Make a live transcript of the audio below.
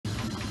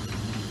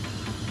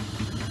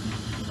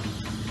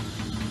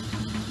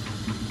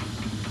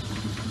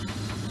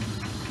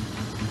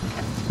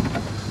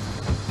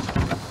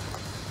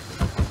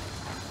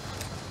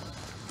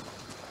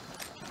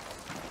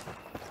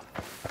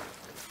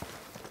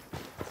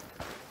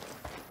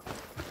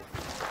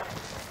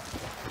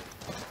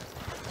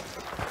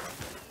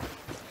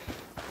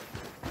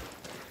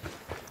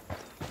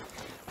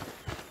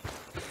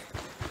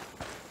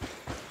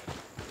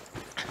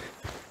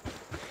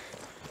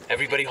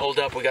Everybody hold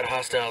up, we got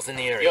hostiles in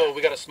the area. Yo,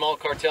 we got a small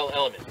cartel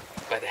element.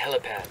 By the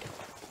helipad.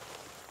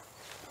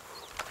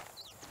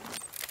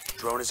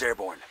 Drone is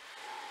airborne.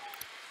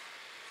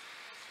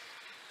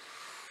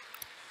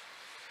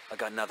 I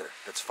got another.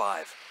 That's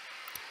 5.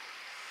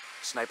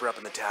 Sniper up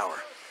in the tower.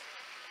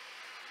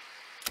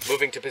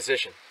 Moving to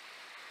position.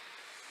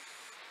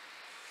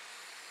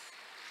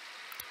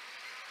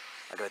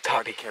 I got a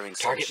target carrying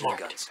Target machine marked.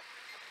 guns.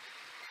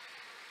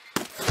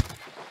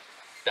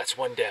 That's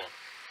one down.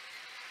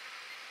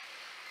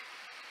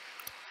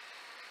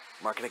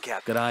 Marking a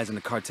cap. Got eyes on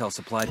the cartel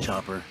supply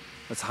chopper.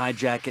 Let's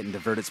hijack it and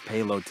divert its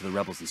payload to the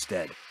rebels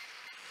instead.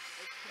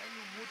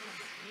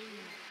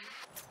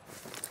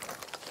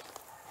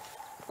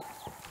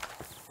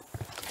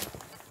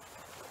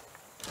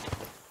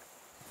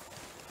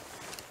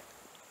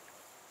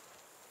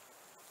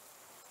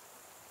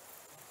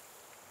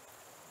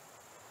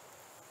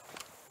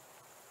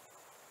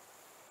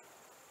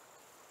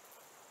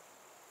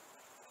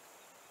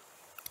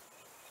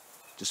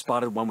 Just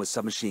spotted one with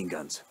submachine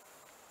guns.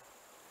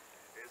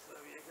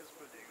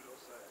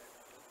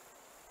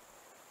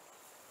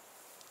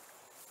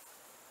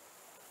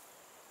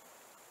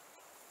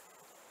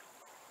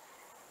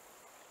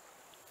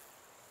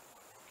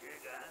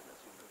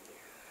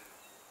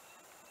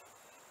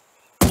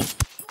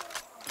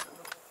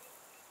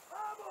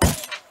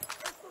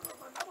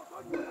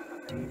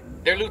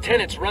 Their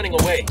lieutenant's running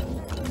away.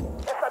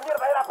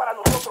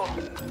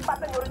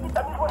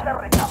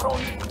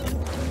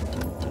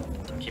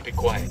 Keep it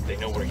quiet, they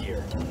know we're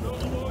here.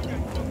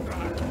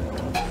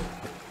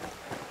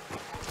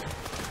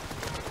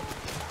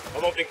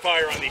 I'm opening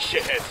fire on these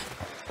shitheads.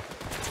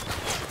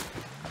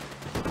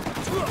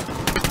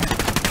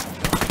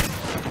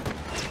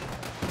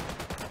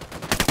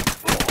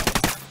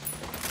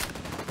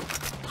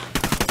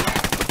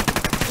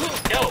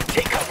 No,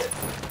 take cover.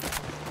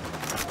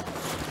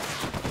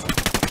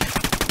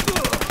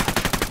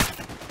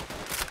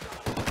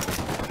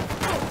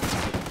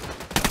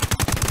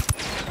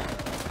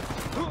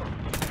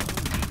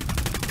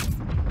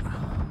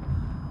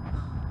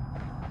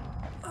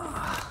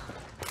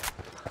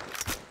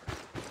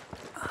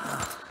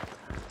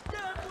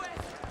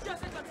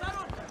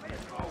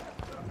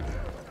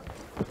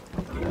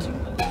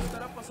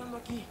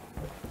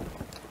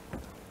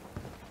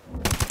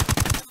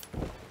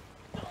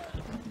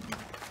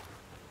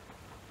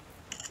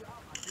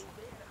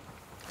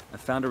 I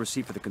found a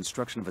receipt for the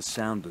construction of a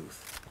sound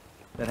booth.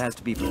 That has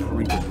to be for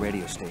Perico's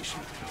radio station.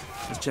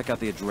 Let's check out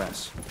the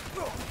address.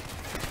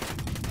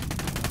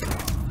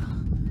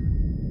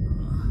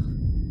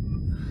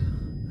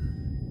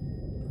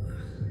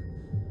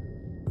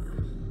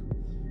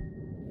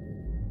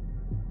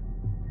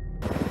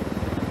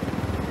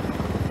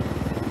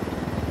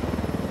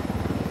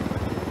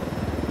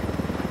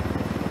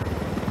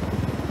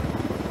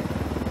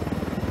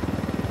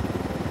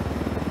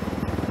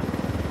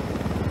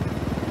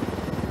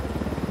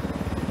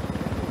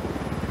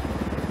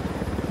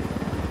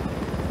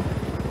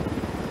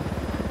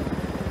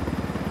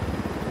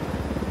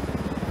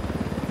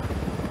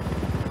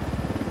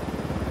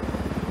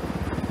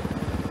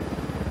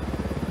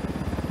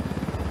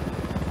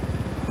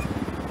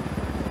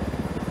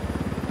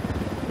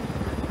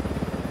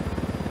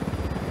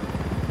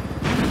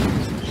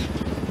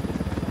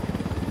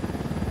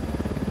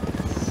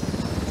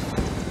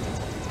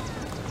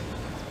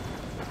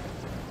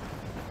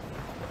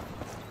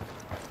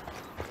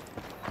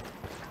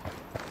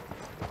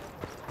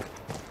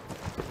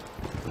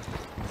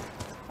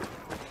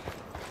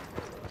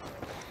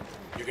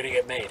 You're gonna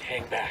get made,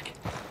 hang back.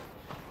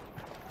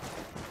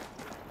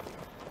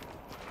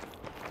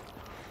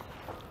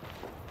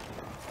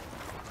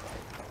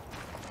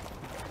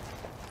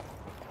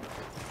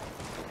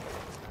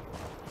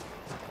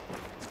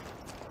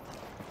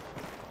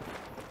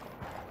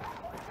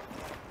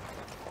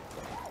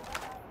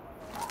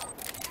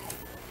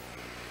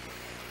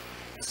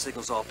 The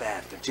signal's all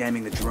bad. They're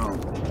jamming the drone.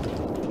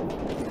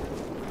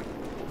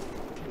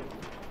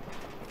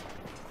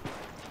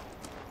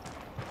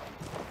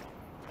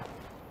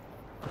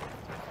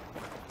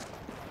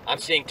 I'm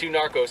seeing 2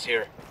 narcos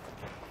here.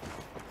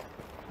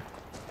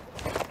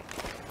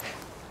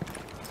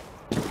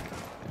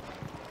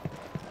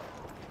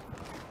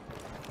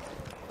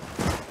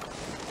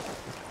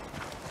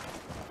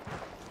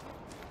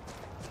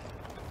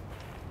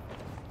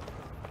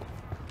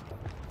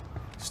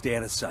 Stay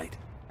out of sight.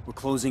 We're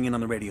closing in on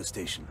the radio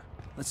station.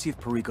 Let's see if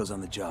Perico's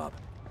on the job.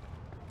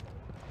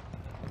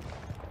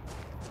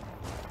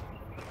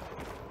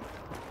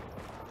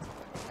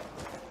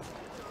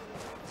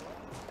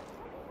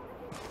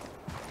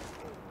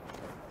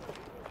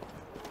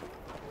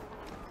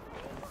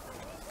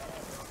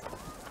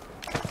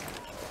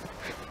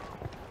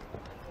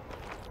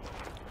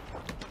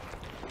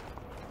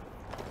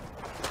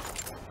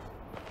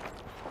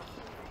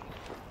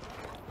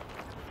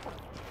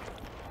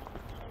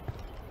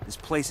 This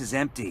place is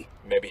empty.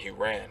 Maybe he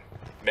ran.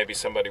 Maybe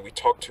somebody we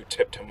talked to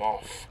tipped him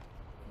off.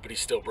 But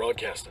he's still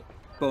broadcasting.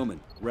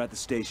 Bowman, we're at the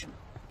station.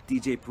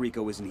 DJ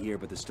Perico isn't here,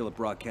 but there's still a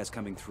broadcast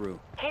coming through.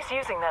 He's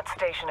using that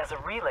station as a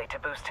relay to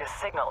boost his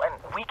signal, and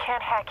we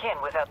can't hack in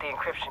without the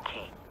encryption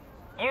key.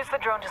 Use the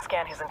drone to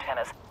scan his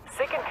antennas.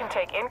 Sicken can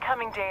take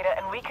incoming data,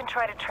 and we can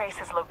try to trace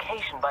his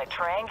location by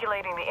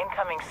triangulating the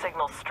incoming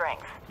signal's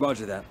strength.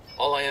 Roger that.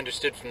 All I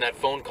understood from that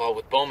phone call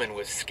with Bowman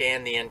was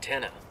scan the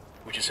antenna.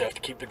 We just have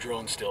to keep the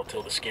drone still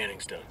till the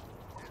scanning's done.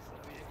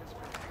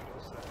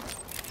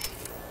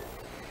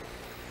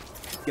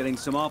 Getting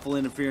some awful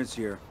interference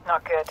here.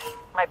 Not good.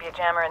 Might be a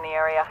jammer in the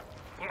area.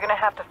 You're gonna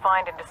have to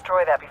find and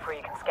destroy that before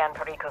you can scan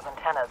Perico's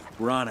antennas.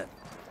 We're on it.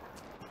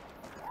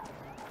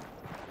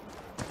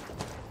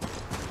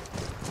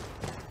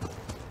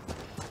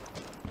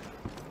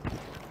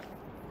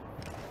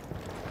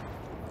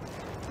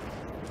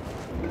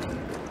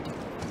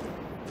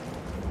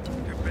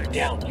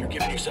 Down, you're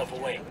giving yourself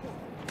away.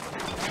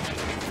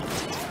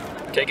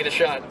 Taking a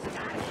shot.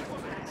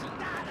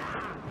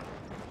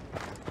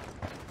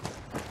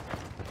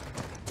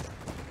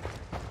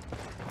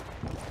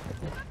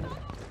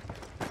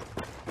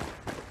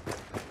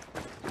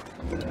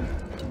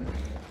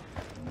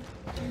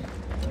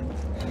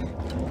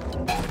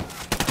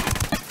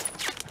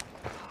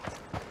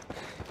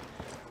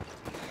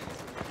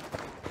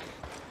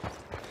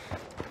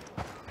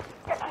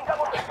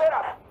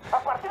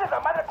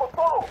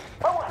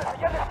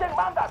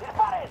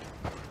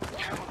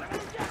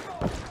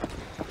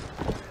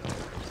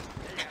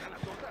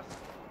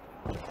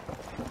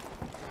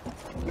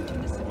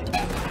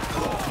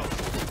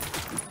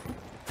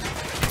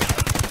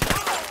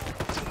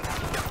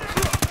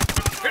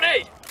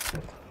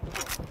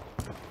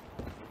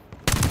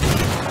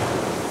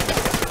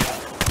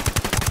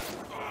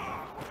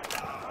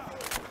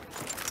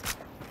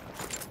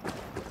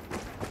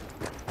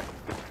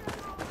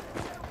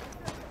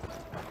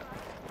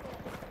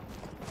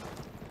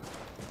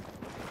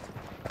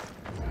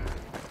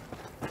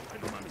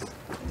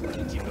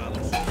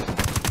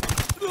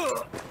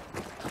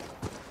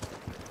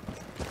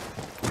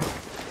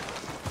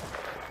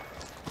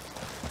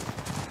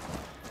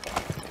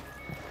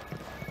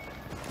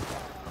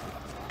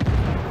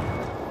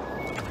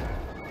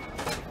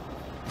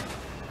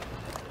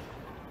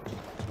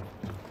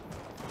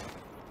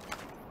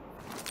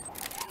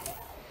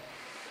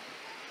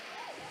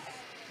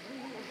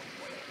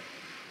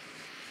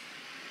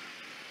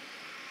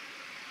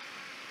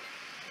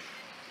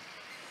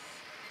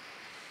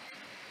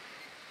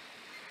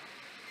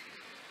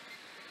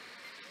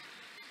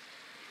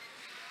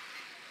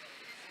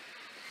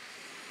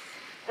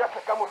 Ya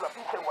sacamos la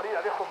pinche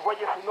guarida de esos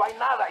güeyes y no hay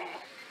nada ahí.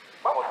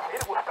 Vamos a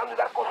seguir buscando y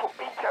dar con su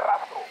pinche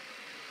rastro.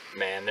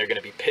 Man, they're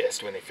gonna be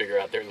pissed when they figure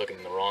out they're looking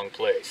in the wrong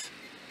place.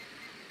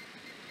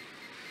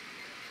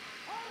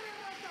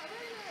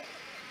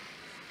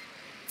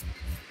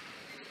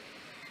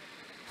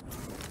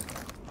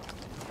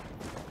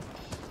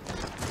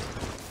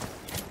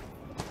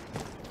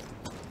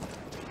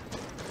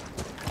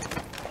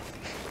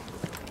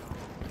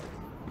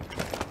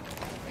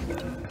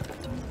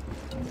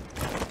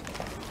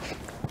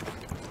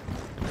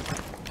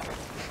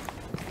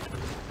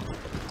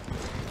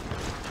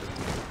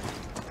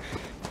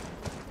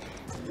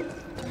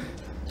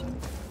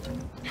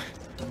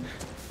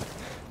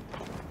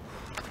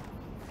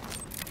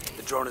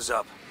 The drone is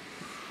up.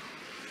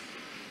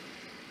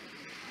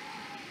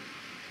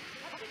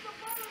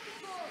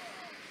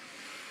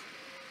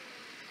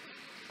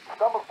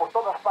 Estamos por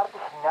todas partes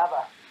y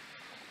nada.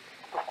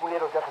 Estos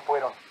culeros ya se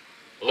fueron.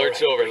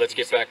 Alert's over, let's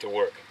get back to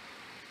work.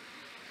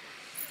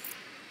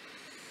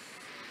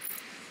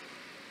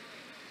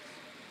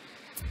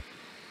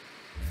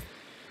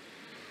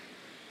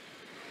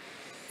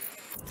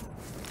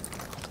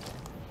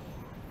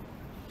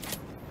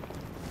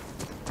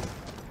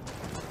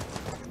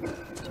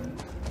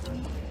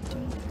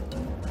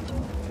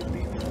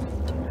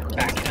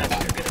 Backing up,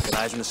 they're gonna Got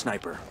eyes on the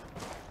sniper.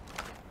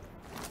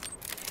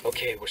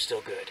 Okay, we're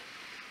still good.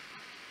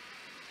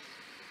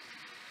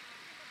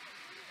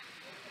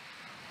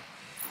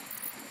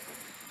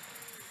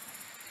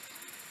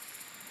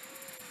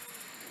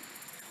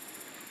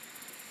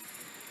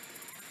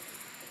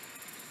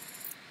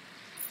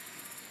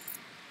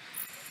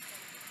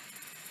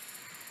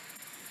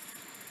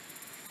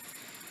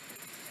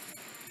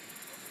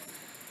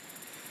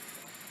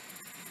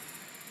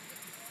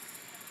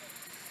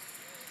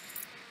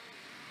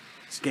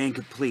 Scan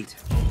complete.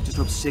 Just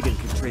hope Sigan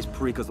can trace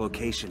Perico's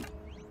location.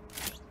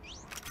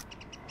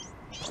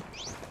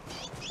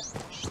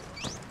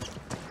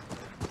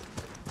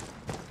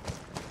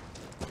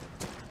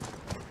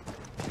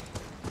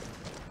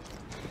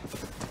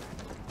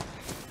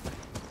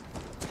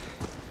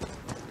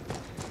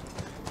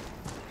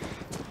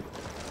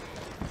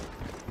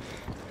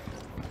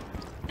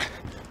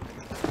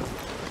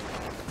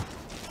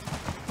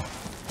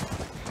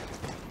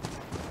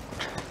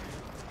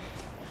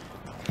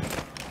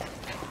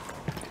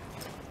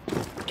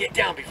 Get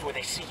down before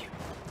they see you.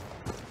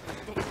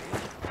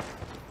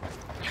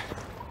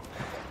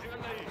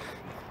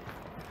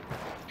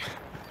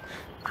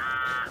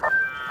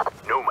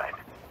 Nomad,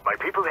 my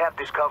people have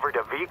discovered uncovered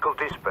a vehicle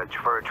dispatch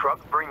for a truck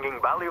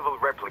bringing valuable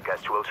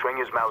replicas to El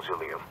Sueño's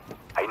mausoleum.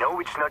 I know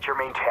it's not your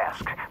main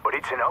task, but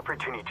it's an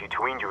opportunity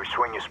to win your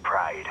Sueño's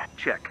pride.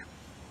 Check.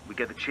 We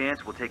get the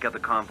chance, we'll take out the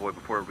convoy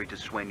before it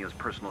reaches Sueño's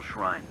personal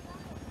shrine.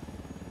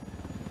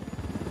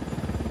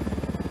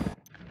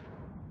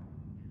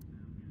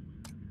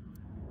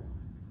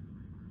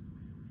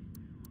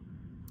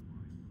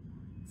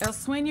 El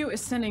Sueño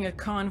is sending a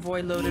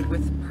convoy loaded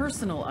with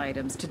personal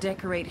items to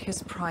decorate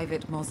his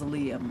private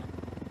mausoleum.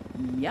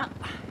 Yup,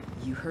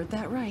 you heard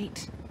that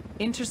right.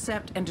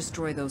 Intercept and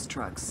destroy those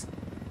trucks.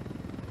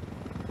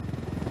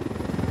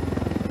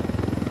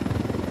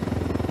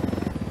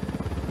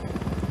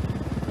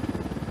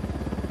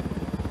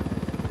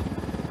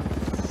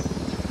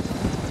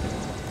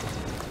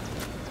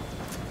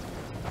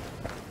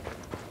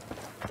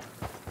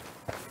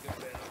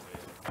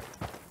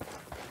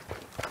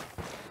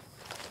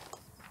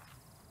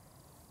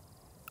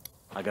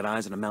 I got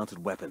eyes on a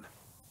mounted weapon.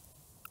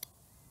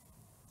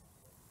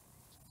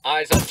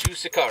 Eyes on 2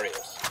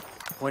 Sicarios.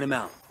 Point him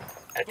out.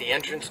 At the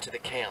entrance to the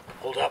camp.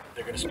 Hold up,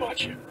 they're gonna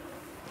spot you.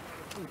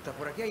 Puta,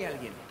 por aquí hay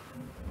alguien.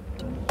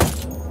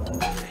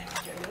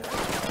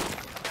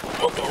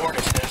 Poke the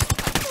hornet's nest.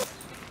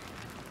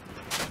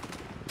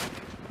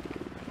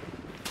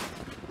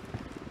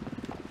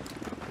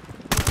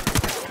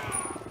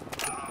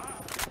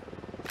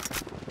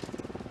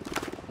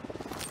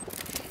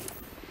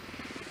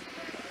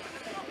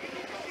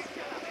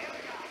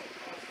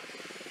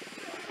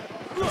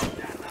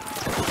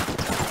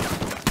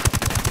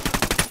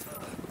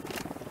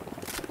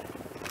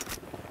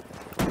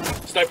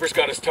 Sniper's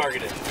got us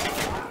targeted.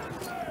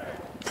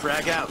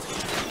 Frag out.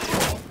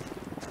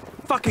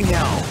 Fucking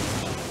hell!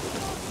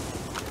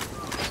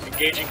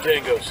 Engaging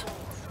tangos.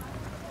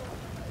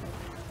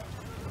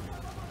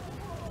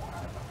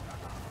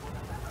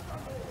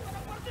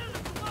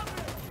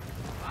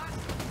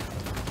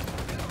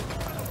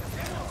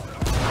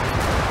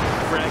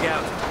 Frag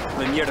out.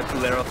 La mierda,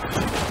 culero.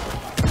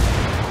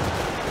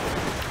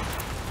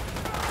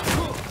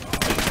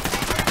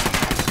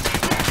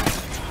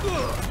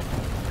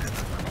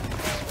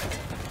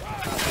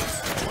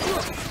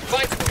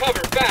 Find some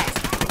cover, fast!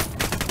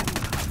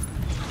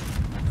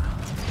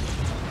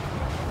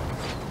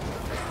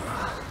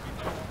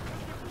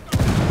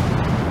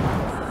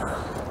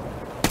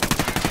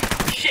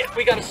 Shit,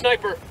 we got a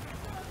sniper!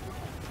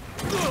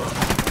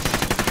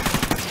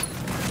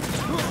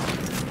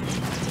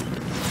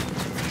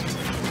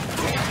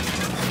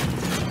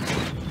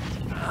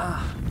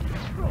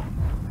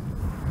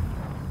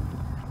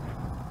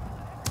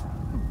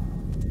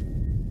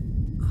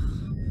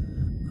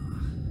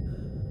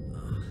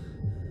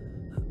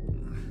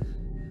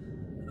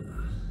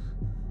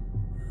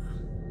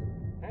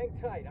 Hang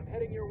tight, I'm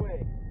heading your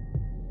way.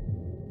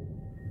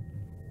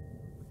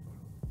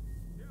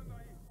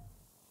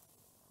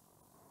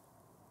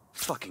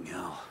 Fucking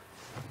hell.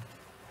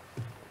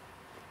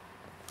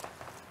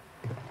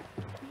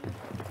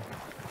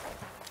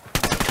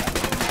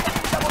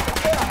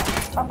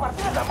 ¡A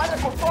partir de la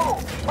madre con todo!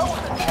 ¡Vamos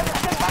a enseñarles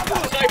qué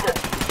pasa! Sniper!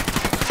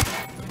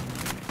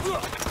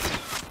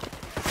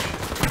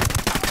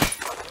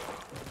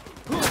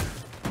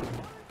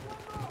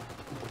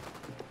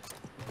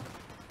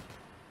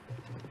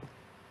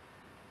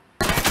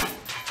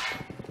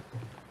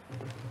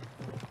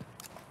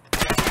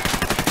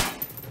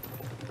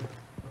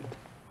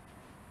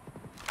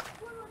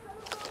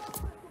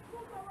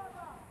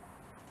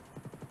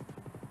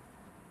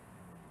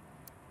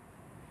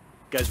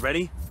 Guys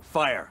ready?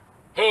 Fire.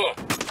 Huh.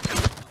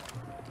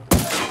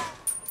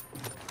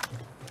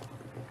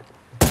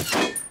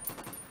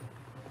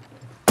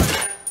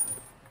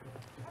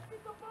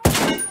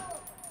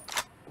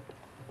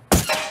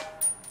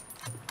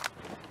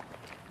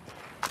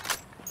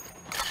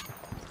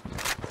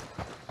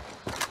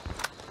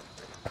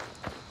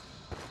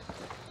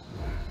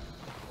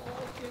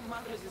 ¿Qué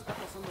madres está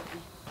pasando aquí?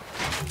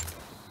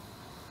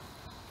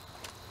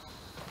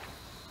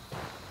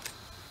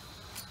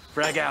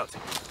 Frag out.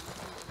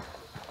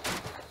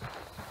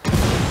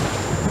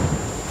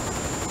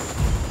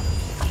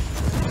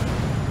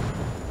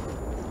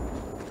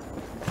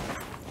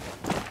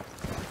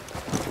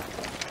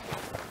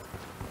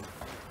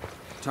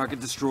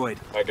 Target destroyed.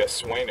 I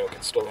guess Sueño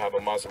can still have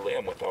a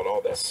mausoleum without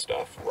all this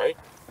stuff, right?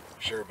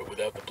 Sure, but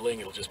without the bling,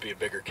 it'll just be a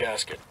bigger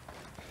casket.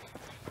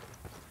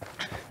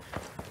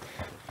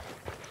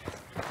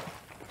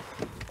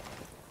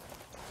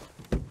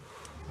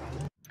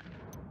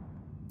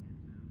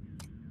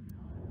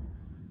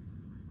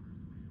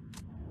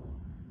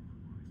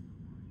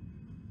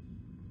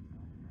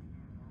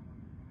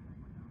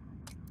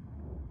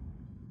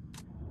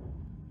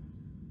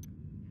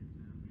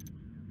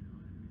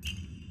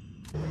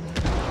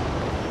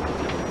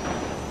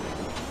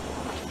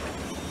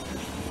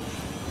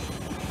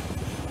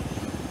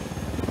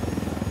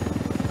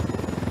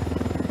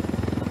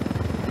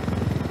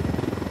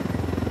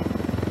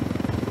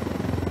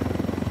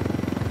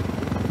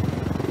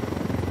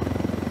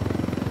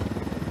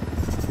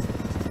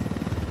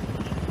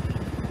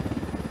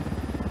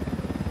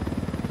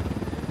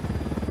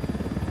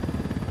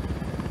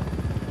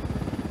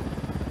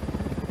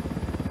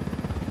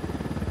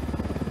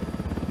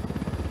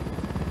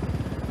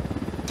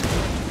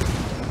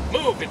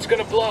 Move! It's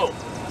gonna blow!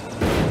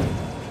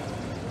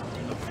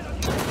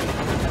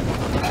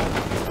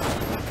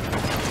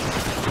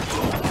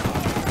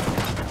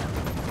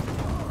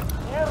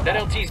 That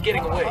LT's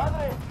getting away.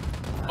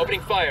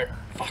 Opening fire.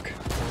 Fuck.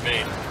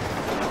 Man.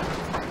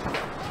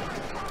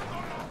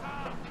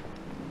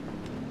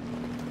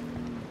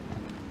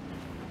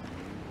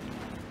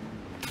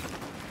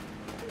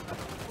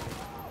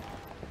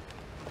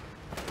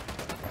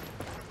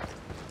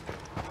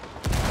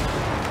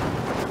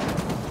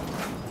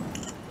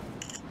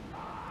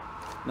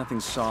 Nothing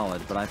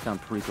solid, but I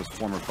found Perico's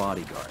former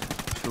bodyguard,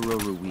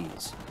 Turo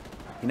Ruiz.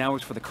 He now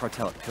works for the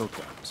cartel at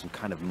Pilca, some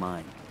kind of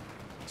mine.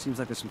 Seems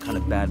like there's some kind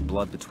of bad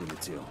blood between the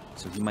two,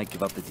 so he might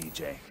give up the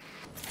DJ.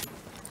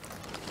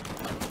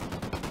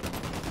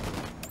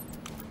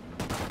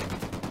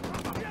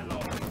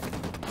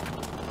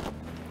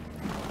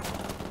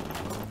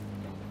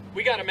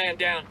 We got a man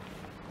down.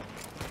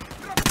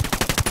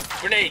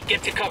 Grenade,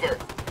 get to cover.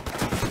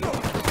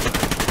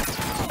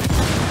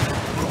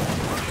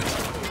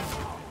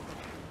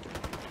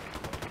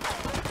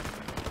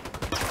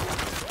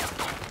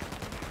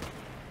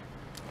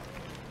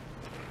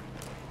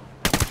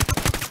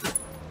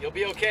 You'll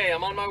be okay,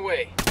 I'm on my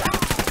way.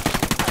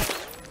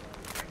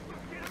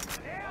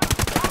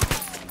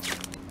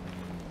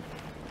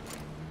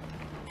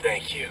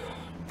 Thank you.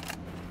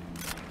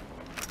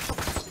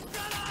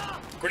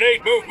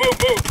 Grenade, move, move,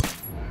 move!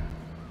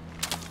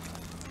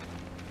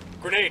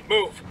 Grenade,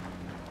 move!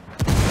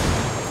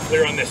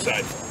 Clear on this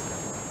side.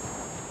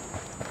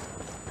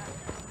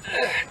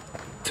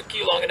 Took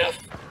you long enough.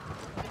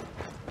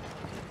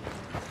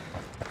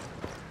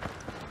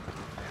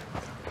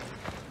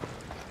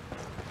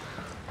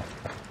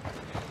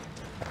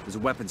 There's a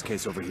weapons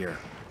case over here.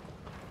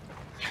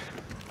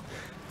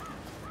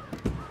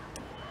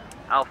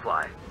 I'll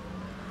fly.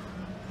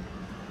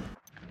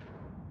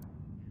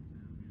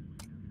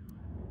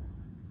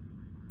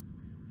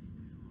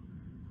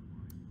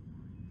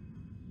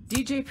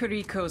 DJ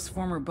Perico's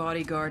former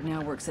bodyguard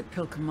now works at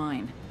Pilca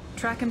Mine.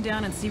 Track him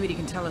down and see what he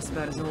can tell us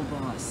about his old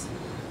boss.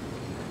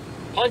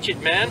 Punch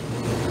it, man!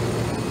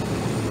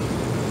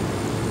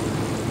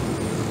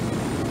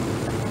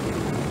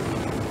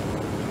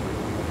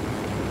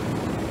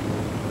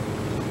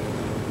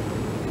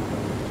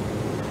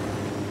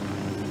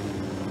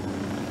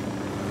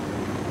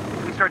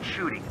 Start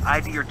shooting.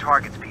 ID your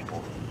targets,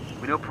 people.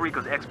 We know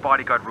Perico's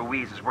ex-bodyguard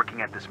Ruiz is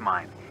working at this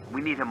mine. We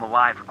need him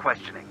alive for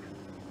questioning.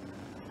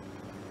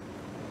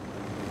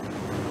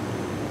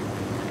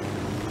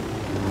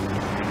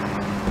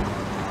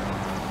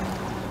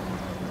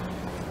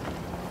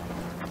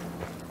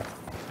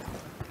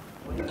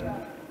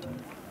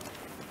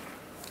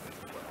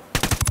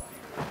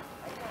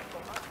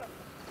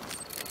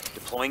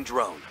 Deploying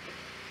drone.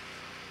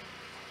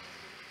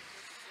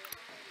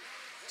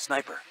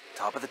 Sniper,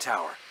 top of the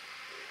tower.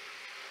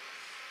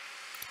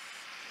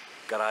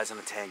 Got eyes on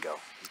a tango.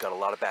 He's got a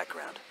lot of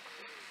background.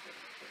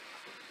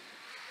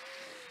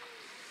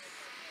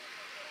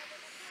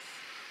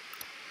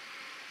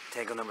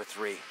 Tango number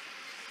 3.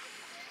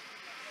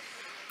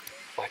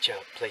 Watch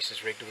out, place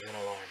is rigged with an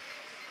alarm.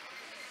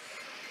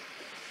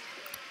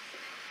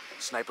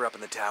 Sniper up in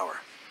the tower.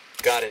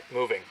 Got it,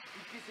 moving.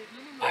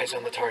 Eyes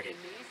on the target.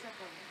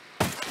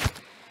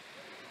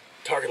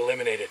 Target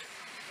eliminated.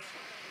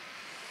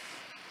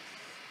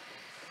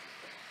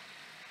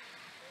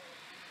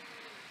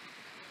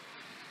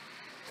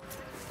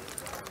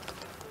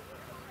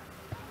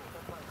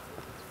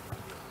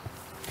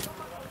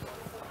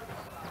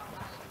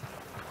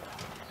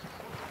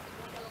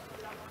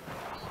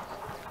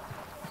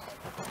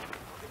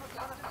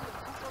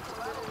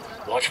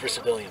 Watch for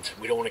civilians.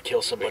 We don't want to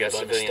kill somebody by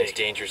mistake. We got civilians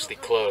dangerously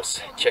close.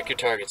 Check your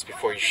targets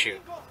before you shoot.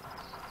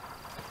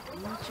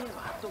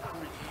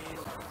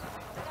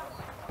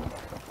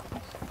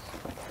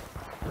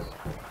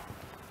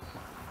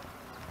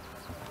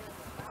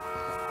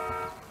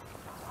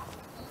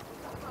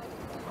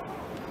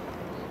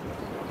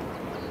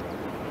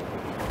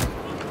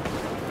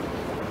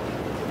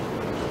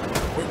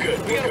 We're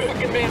good. We got a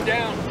fucking man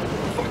down.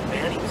 Fuck,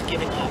 man, he was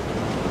giving up.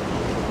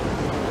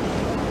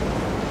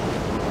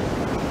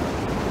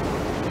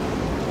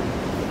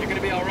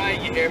 Be all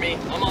right, you hear me?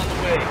 I'm on the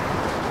way.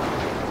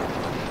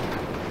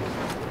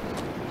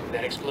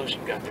 That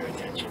explosion got their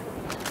attention.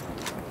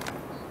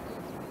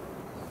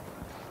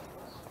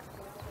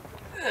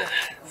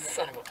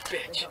 Son of a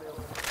bitch.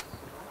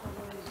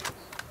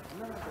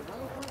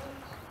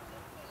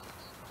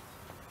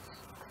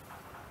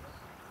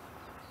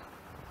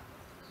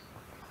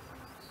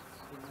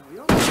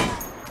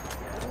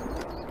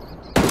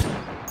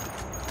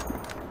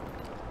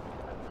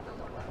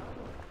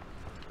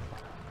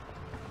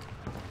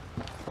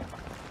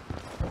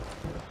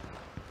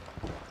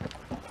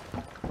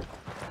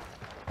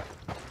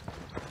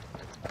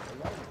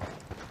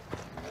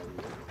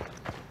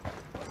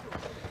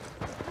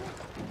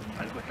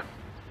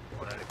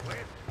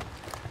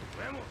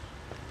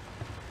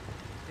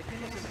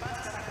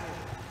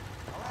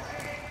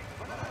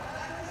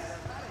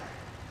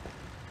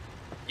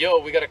 Yo,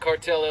 we got a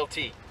cartel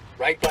LT,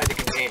 right by the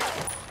container.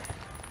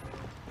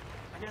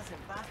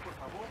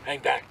 Hang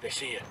back, they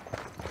see you.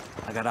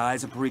 I got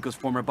eyes on Perico's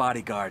former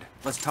bodyguard.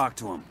 Let's talk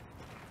to him.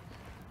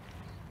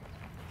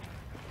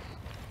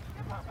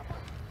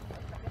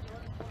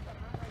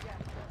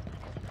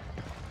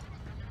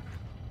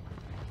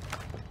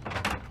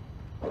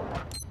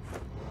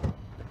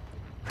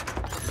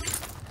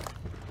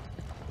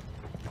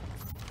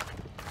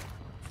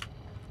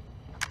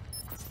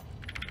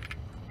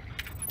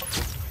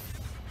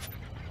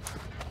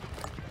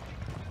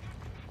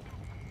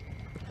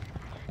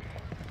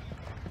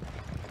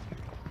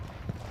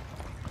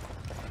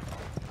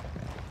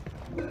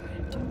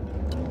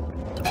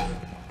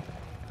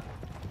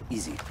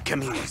 Easy.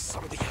 Camino.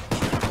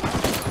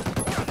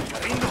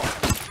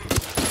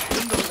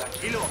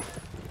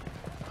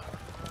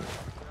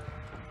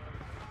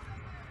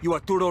 You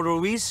Arturo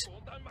Ruiz?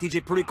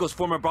 DJ Perico's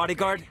former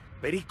bodyguard?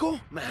 Perico?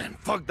 Man,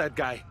 fuck that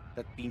guy.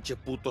 That pinche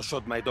puto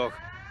shot my dog.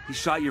 He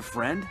shot your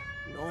friend?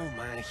 No,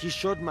 man, he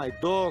shot my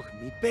dog,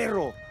 mi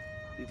perro.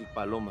 Little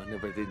Paloma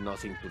never did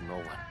nothing to no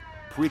one.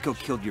 Perico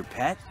killed your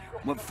pet?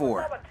 What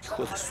for?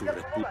 Hijo de su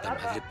reputa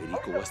madre,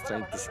 Perico was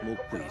trying to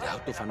smoke weed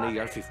out of an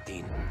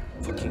AR-15.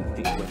 Fucking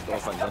thing went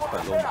off and that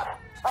Paloma.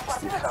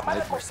 Still have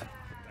nightmares.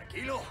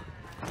 Tranquilo.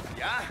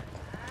 Ya.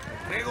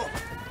 Entrego.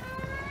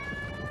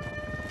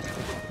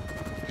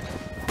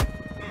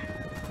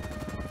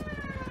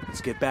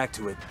 Let's get back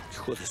to it.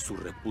 Hijo de su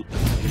reputa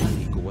madre,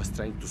 Perico was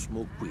trying to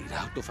smoke weed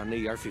out of an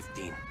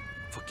AR-15.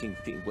 Fucking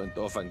thing went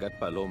off and got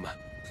Paloma.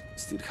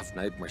 Still have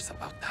nightmares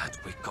about that.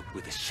 Wake up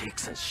with the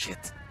shakes and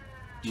shit.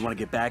 You want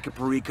to get back at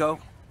Perico?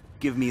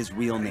 Give me his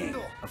real name.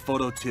 A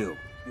photo too.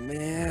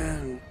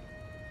 Man,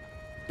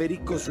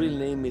 Perico's real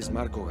name is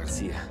Marco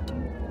Garcia.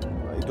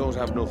 I don't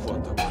have no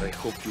photo, but I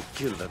hope you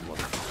kill that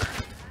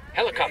motherfucker.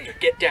 Helicopter,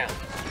 get down.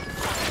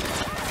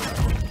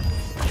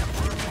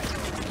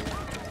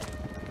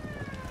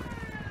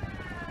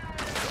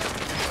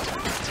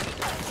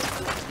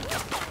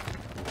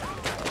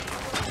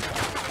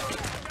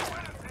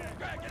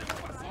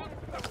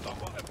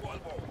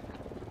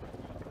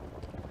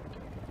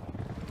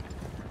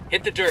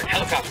 Hit the dirt,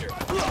 helicopter.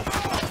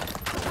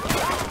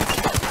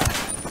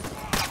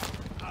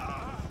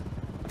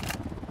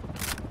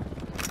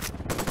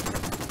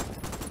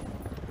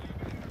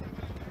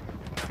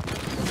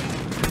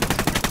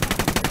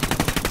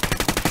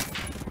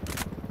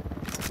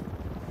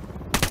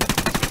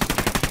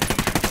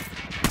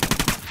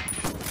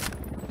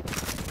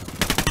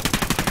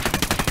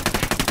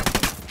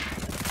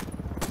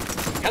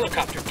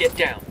 Helicopter, get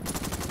down.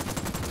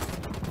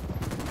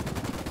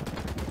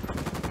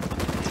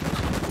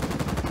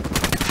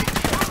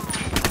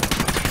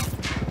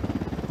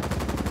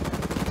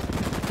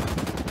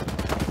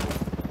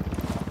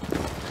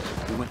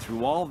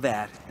 Through all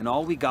that, and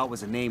all we got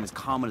was a name as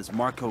common as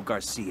Marco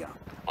Garcia.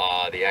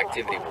 The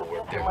activity will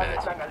work their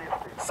magic.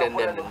 Send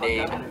them the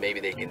name and maybe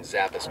they can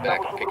zap us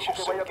back in pictures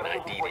so we can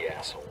ID the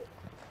asshole.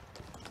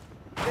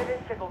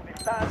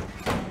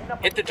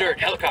 Hit the dirt,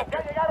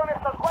 helicopter.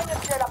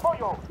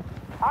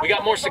 We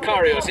got more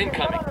Sicarios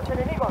incoming.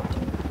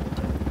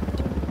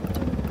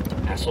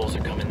 Assholes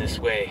are coming this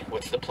way.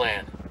 What's the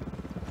plan?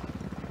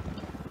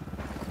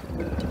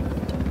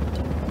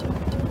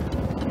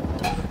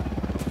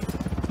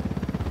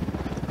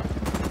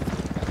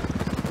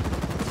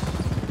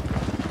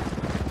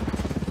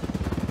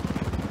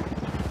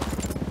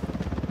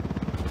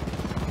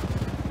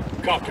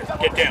 Copter,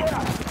 get down.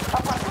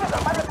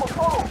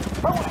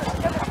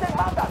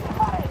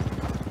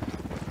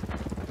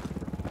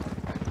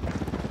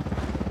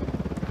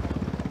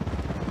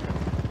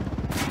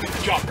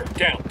 Chopper,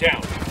 down,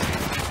 down.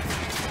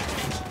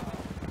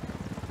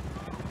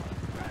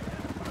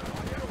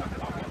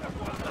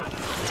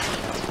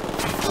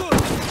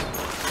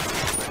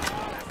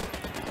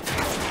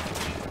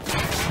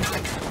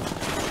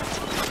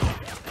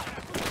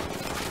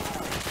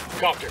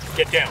 Copter,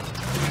 get down.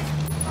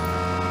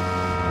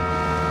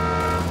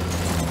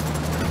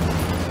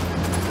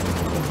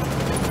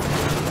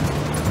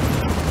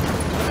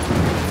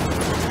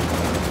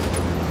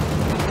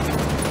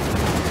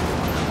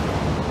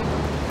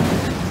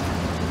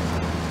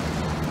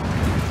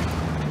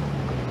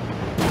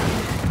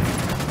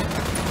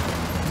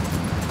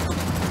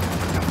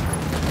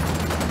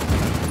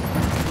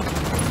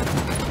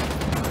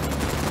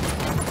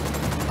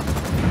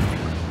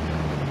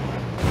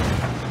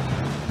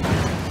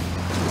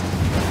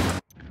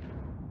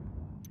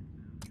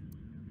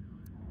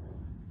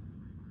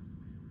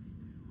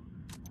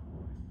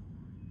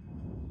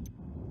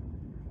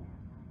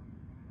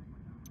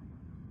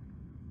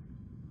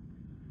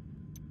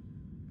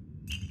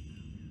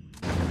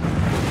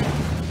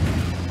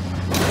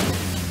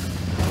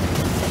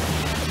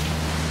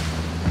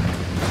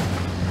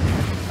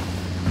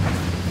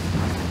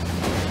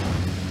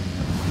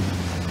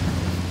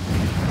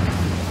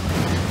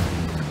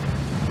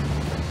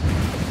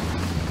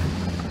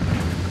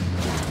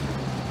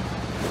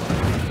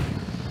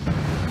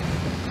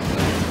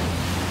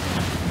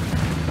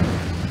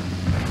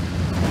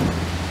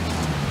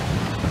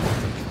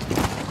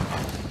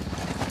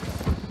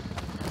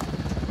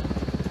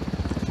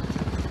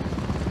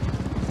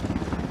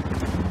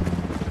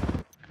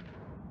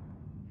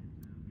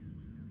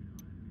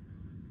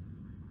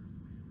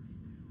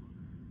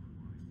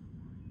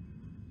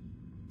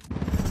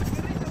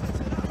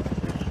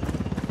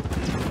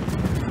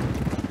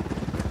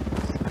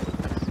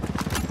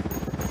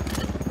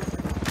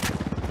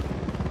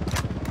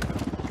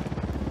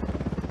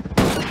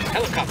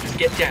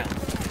 get down.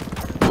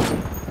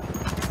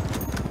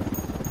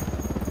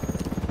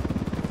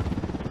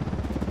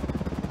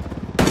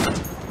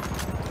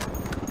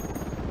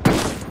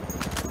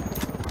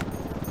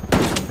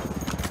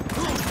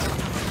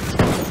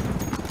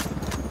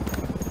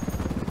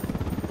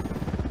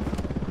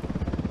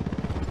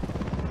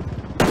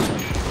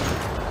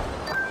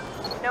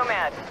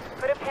 Nomad,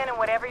 put a pin in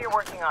whatever you're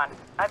working on.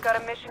 I've got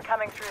a mission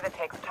coming through that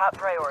takes top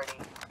priority.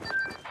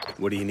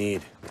 What do you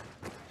need?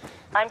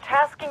 I'm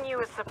tasking you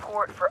with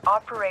support for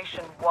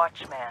Operation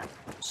Watchman.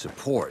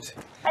 Support?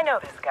 I know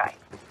this guy.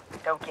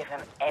 Don't give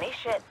him any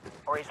shit,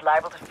 or he's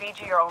liable to feed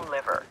you your own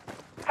liver.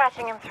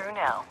 Patching him through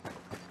now.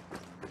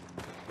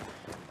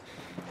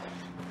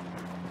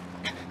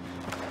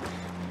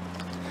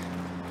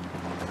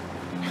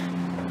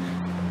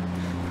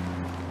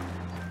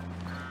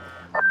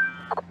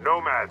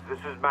 Nomads, this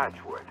is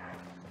Matchwood.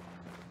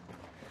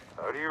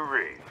 How do you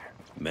read?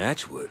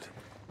 Matchwood?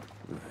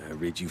 I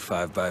read you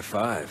 5 by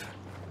 5.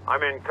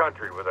 I'm in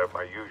country without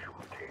my usual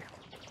team.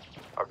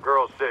 A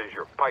girl says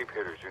you're pipe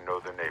hitters who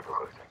know the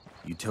neighborhood.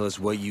 You tell us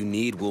what you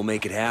need, we'll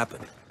make it happen.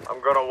 I'm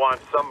gonna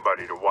want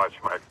somebody to watch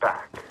my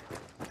back.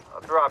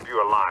 I'll drop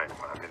you a line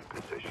when I'm in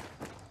position.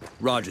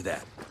 Roger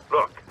that.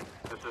 Look,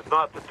 this is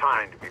not the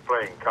time to be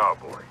playing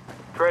cowboy.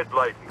 Tread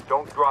lightly,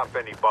 don't drop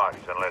any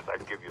bodies unless I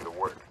give you the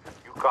word.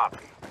 You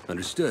copy?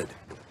 Understood.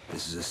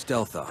 This is a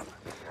stealth op.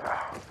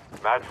 Yeah,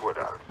 Matchwood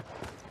out.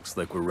 Looks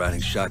like we're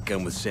riding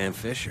shotgun with Sam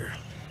Fisher.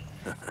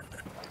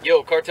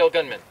 Yo, cartel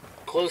gunman.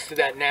 Close to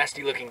that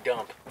nasty-looking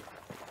dump.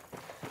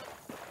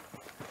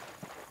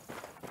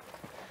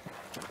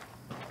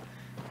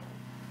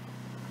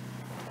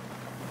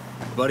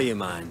 A buddy of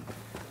mine,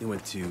 he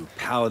went to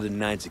Paladin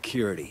 9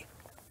 Security.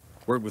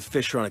 Worked with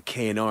Fisher on a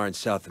K&R in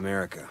South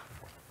America.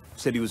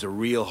 Said he was a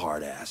real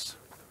hard-ass.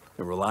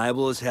 And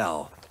reliable as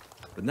hell,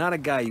 but not a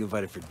guy you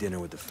invited for dinner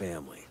with the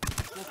family.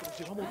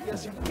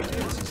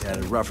 He's had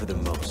it rougher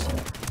than most.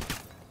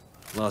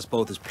 Lost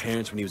both his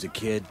parents when he was a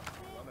kid.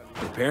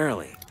 And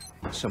apparently,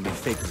 somebody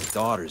faked his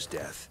daughter's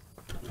death.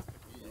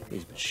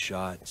 He's been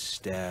shot,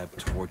 stabbed,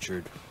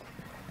 tortured.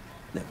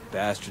 That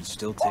bastard's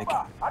still ticking.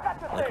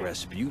 Like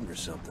Rasputin or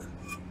something.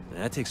 And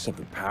that takes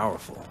something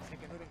powerful.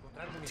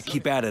 To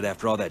keep at it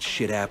after all that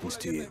shit happens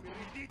to you.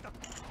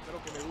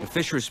 And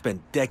Fisher has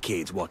spent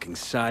decades walking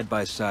side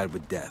by side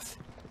with death.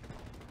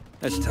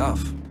 That's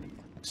tough.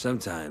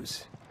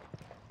 Sometimes.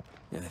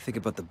 And I think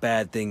about the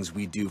bad things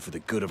we do for the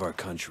good of our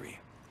country.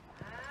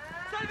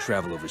 We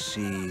travel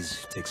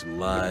overseas, take some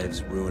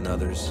lives, ruin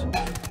others.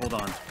 Hold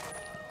on.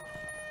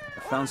 I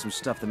found some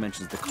stuff that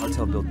mentions the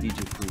cartel built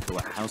DJ Perico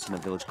a house in a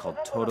village called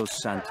Todos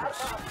Santos.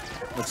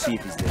 Let's see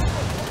if he's there.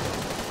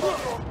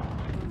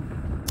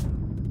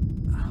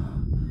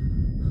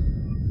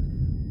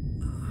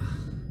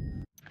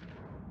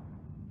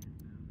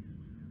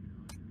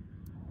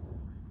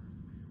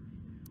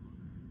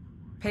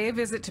 Pay a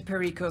visit to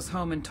Perico's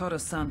home in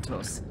Todos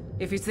Santos.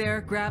 If he's there,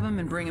 grab him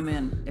and bring him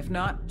in. If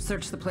not,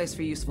 search the place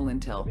for useful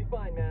intel. I'll be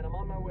fine, man. I'm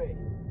on my way.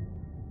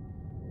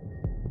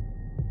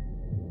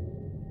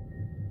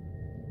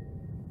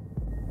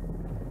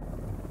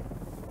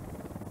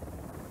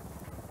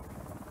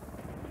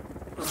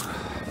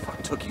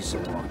 Fuck took you so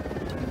long?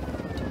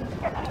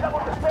 ¿Qué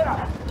chingados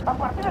esperas? A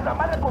partir de la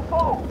madre con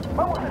todo.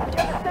 Vamos a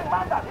enseñarles quién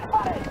manda.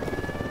 ¡Dispare!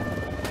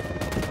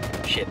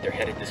 Shit, they're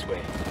headed this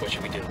way. What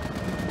should we do?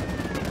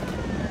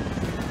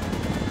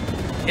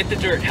 Hit the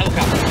dirt,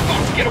 helicopter.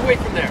 Fox, get away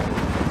from there.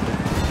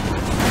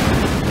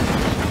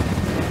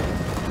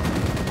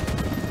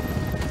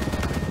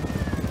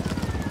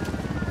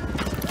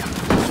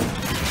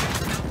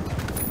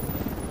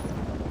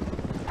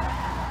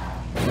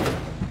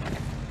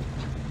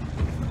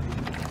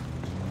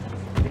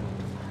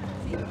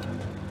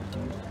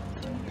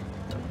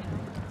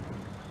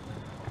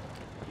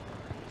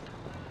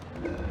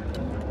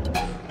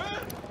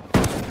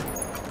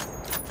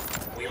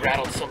 We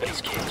rattled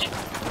somebody's cage.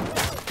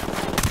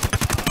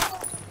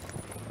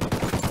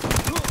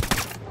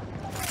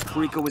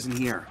 Perico isn't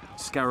here.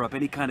 Scour up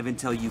any kind of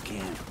intel you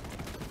can.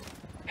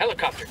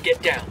 Helicopter,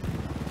 get down.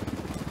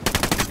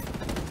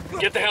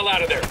 Get the hell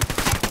out of there.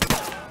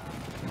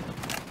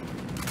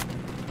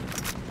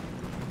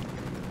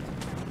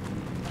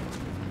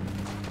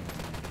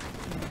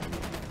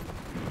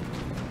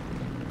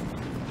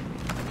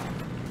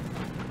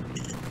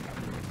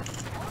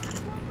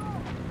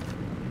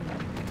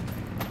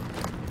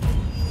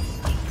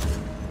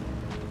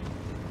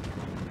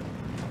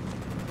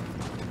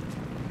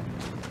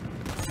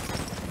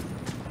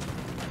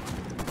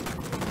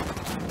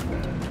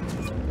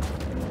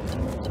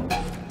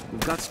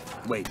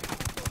 Wait.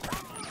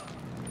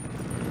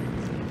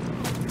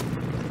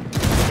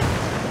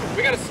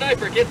 We got a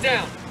sniper, get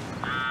down.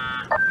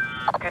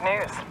 Good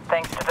news.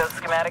 Thanks to those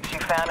schematics you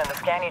found and the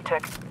scan you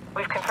took,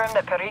 we've confirmed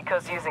that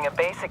Perico's using a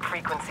basic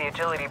frequency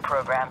agility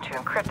program to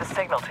encrypt the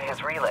signal to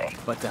his relay.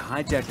 But to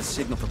hijack the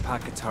signal for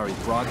Pakatari's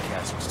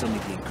broadcast, we still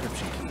need the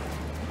encryption key.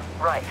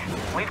 Right.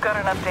 We've got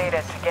enough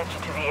data to get you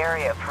to the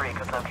area of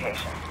Perico's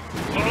location.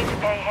 You need to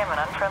pay him an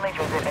unfriendly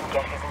visit and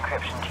get his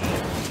encryption key.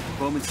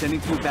 Bowman sending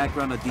through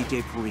background on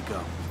DJ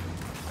Perico.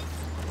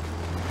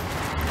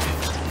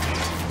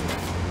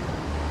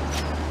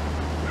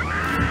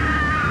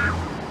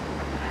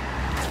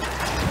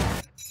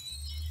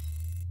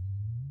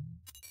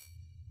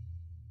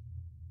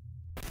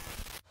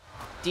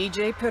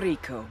 DJ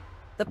Perico,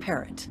 the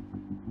parrot.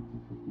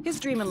 His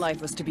dream in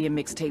life was to be a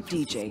mixtape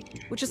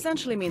DJ, which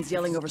essentially means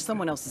yelling over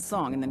someone else's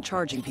song and then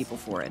charging people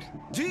for it.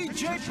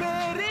 DJ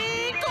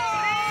Perico!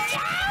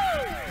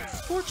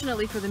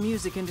 Fortunately for the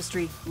music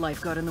industry,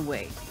 life got in the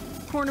way.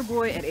 Corner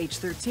boy at age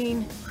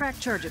 13, crack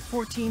charge at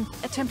 14,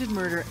 attempted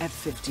murder at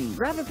 15.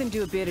 Rather than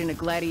do a bid in a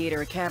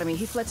gladiator academy,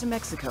 he fled to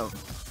Mexico.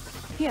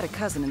 He had a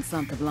cousin in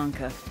Santa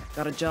Blanca,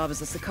 got a job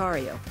as a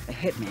sicario, a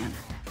hitman.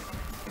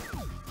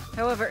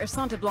 However, if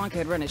Santa Blanca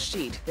had run his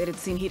sheet, they'd have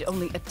seen he'd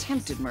only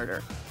attempted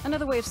murder.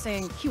 Another way of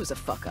saying he was a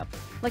fuck-up.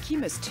 Like he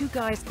missed 2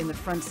 guys in the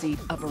front seat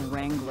of a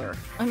Wrangler.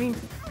 I mean,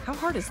 how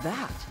hard is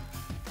that?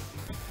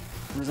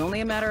 It was only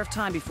a matter of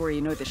time before he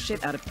annoyed the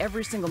shit out of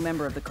every single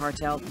member of the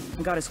cartel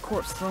and got his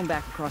corpse thrown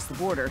back across the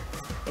border.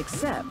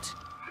 Except,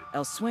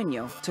 El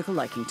Sueño took a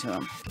liking to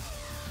him.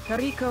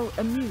 Perico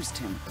amused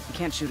him. He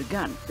can't shoot a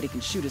gun, but he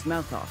can shoot his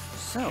mouth off.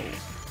 So...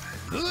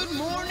 Good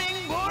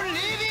morning,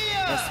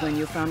 Bolivia! El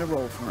Sueño found a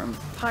role for him.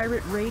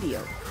 Pirate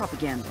radio,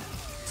 propaganda.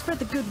 Spread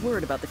the good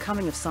word about the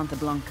coming of Santa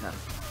Blanca.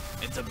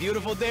 It's a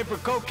beautiful day for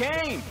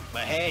cocaine.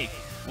 But hey,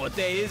 what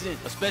day isn't?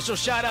 A special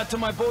shout out to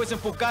my boys in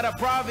Pucara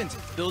province,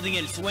 building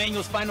El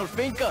Sueño's final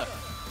finca.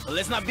 But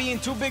let's not be in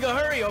too big a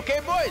hurry, okay,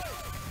 boys?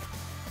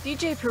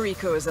 DJ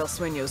Perico is El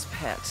Sueño's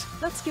pet.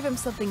 Let's give him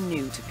something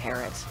new to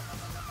parrot.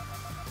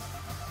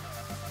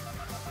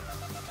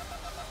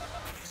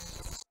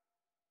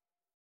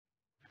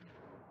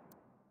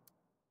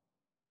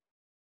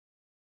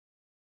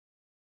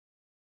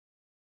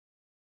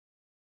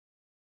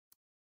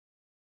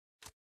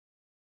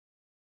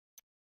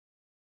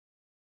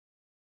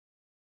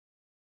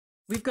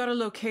 We've got a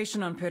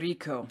location on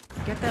Perico.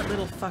 Get that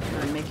little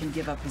fucker and make him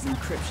give up his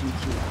encryption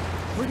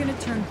key. We're gonna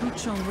turn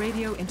Buchon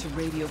Radio into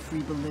Radio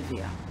Free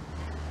Bolivia.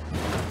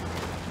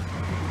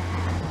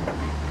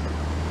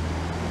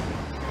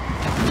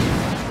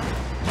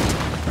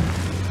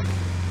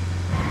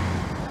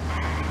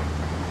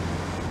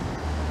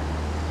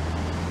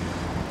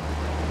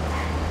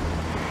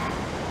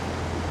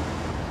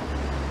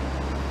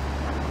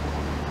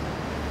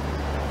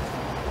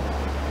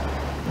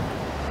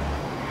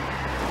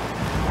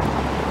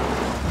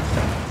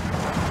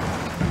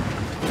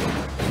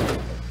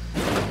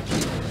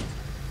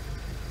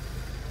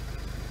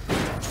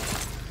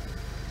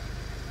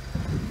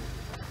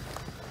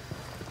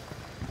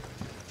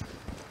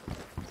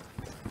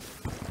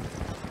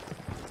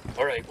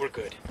 All right, we're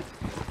good.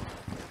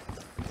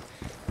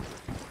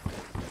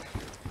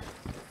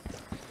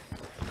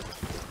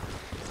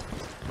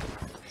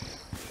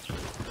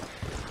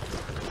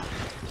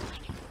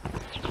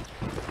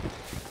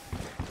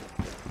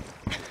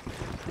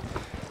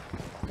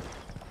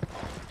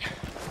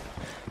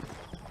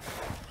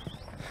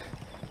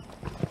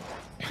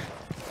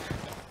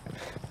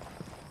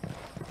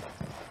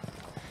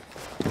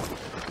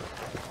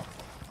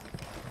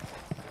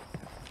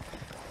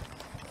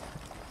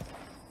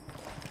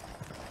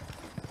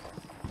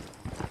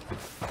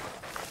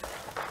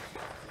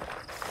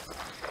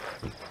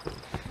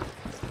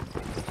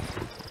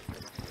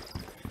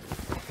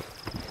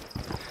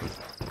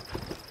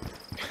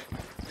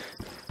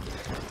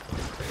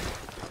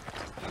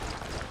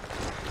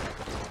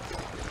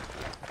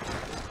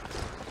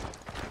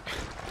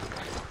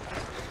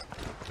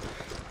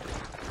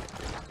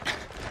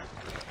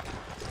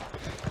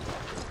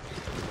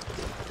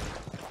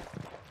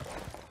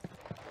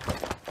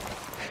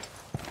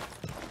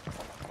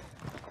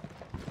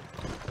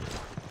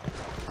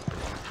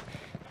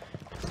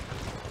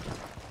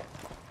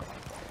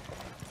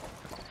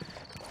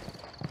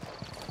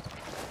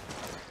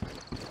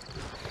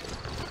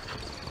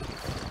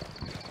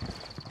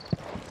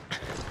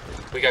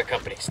 We got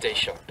company. Stay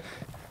sharp.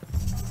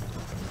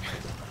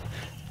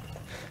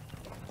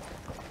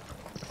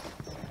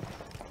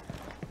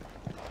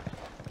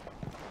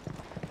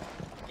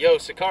 Yo,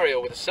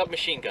 Sicario with a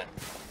submachine gun.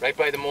 Right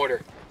by the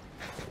mortar.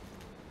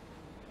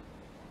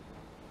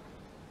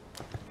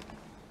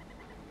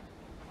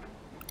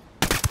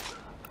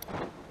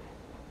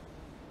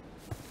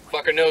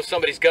 Fucker knows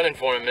somebody's gunning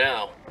for him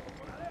now.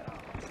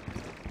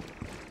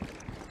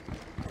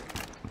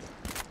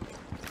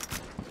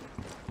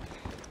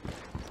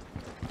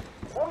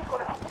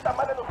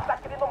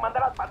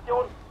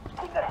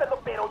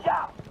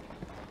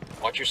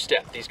 Watch your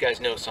step. These guys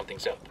know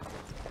something's up.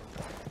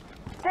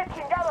 ¿Qué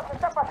chingados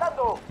está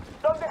pasando?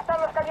 ¿Dónde están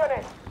los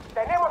cañones?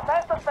 Tenemos a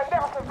estos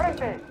pendejos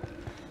enfrente.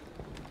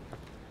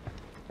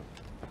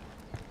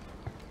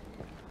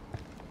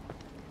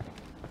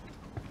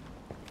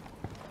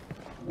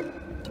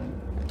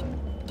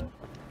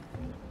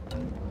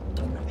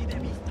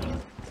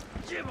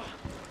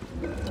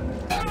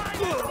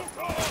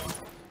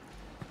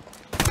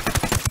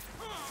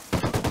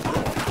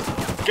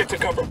 Get to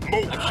cover.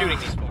 Move. I'm shooting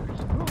these fuckers.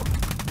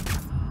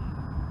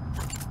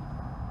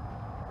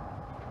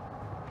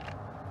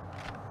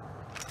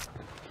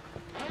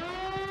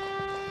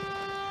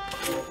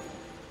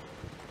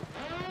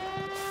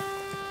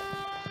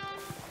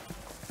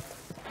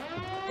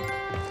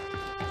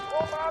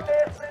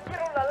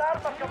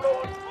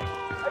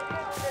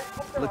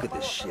 Look at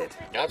this shit.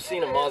 I've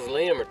seen a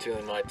mausoleum or two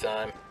in my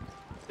time.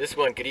 This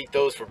one could eat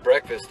those for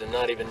breakfast and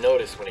not even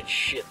notice when it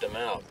shit them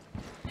out.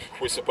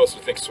 We're supposed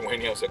to think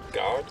Sueño's a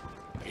god?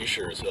 He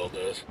sure as hell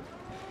does.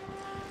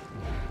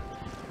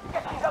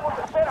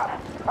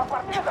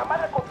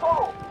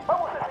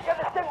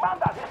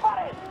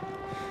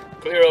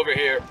 Clear over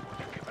here.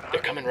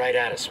 They're coming right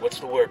at us. What's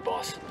the word,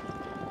 boss?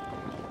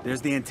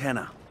 There's the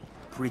antenna.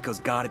 Perico's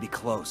gotta be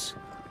close.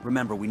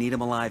 Remember, we need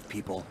him alive,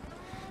 people.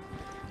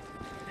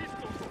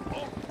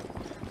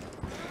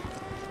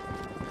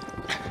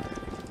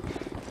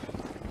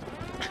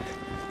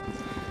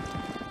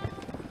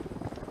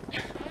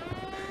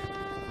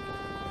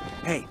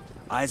 Hey,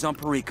 eyes on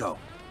Perico.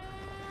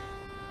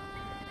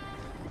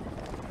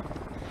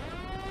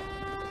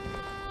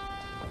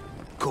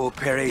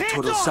 Coopere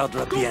todo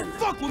saldrá bien. Don't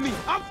fuck with me!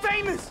 I'm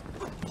famous!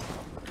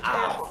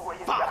 Ah,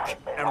 fuck!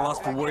 At a loss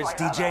for words,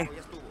 DJ?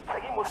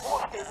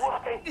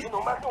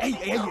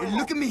 Hey,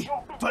 look at me!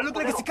 Do I look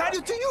like a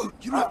sicario to you?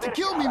 You don't have to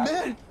kill me,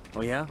 man!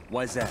 Oh yeah?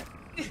 Why's that?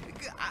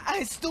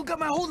 I still got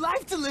my whole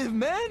life to live,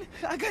 man!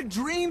 I got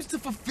dreams to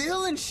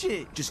fulfill and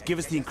shit! Just give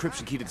us the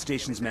encryption key to the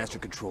station's master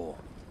control.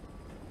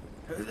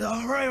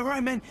 All right,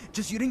 man.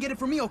 Just you didn't get it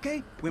from me,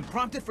 okay? When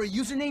prompted for a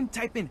username,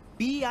 type in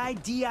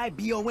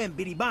BIDIBOM,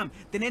 bidibom,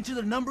 then enter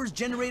the numbers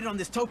generated on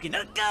this token.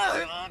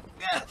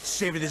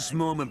 Savor this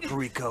moment,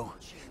 Perico.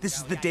 This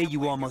is the day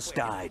you almost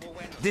died.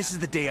 This is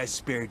the day I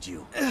spared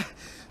you.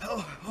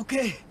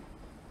 Okay.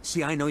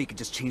 See, I know you could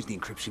just change the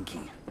encryption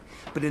key.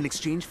 But in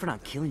exchange for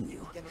not killing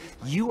you,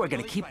 you are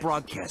gonna keep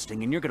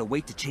broadcasting, and you're gonna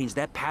wait to change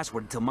that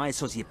password until my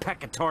associate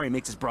Pacatari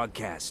makes his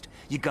broadcast.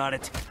 You got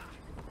it?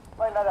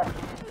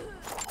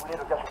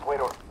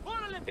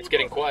 It's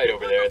getting quiet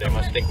over there. They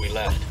must think we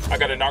left. I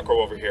got a narco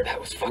over here. That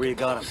was fucking Where you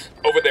got close. him?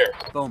 Over there,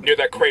 Bowman, near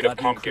that crate we've of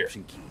got the pump gear.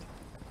 encryption key.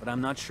 But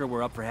I'm not sure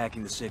we're up for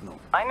hacking the signal.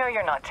 I know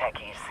you're not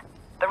techies.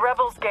 The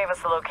rebels gave us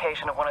the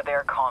location of one of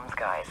their comms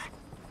guys.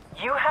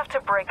 You have to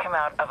break him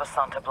out of a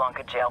Santa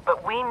Blanca jail,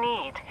 but we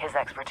need his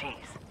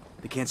expertise.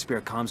 They can't spare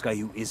a comms guy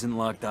who isn't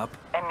locked up?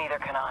 And neither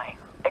can I.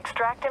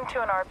 Extract him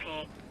to an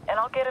RP, and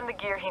I'll get him the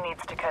gear he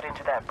needs to cut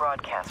into that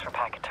broadcast for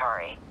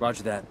Pacatari.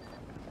 Roger that.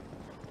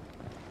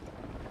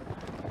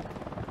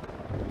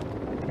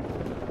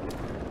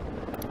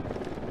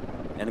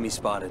 Enemy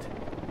spotted.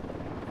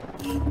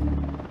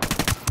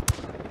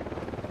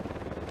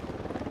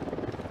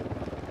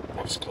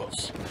 That was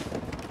close.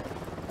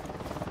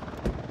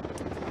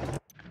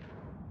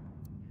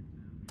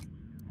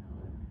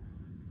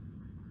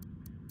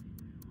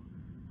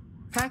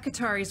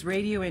 Pacatari's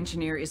radio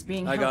engineer is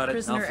being held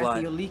prisoner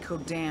at the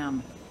Olico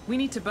Dam. We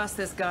need to bust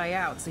this guy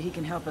out so he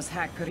can help us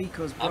hack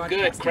Perico's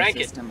broadcasting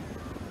system.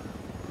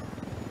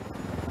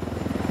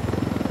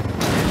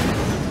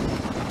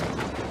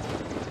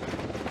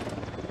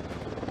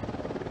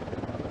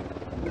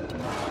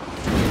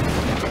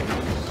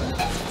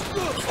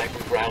 Looks like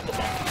we riled them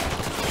up.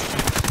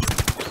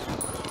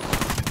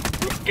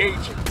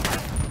 Engaging.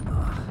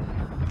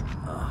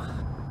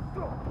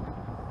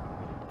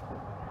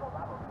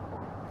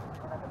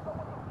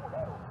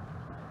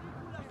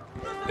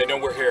 They know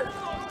we're here.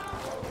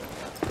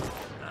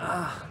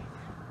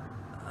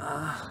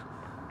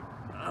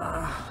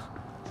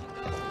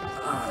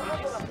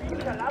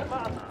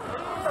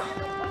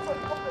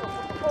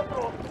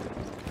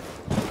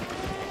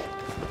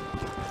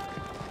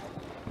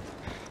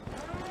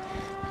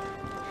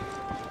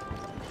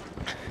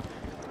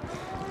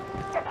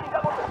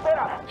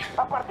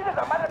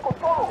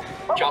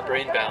 Chopper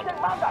inbound.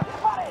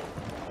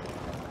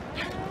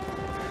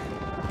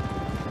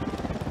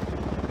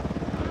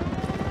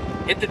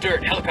 Hit the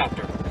dirt,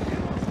 helicopter.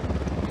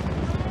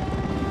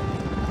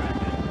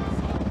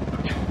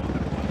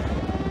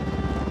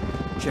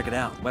 Check it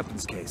out,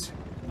 weapons case.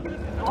 You're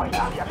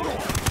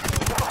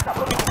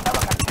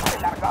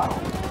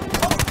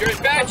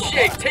in bad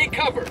shape, take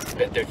cover.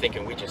 Bet they're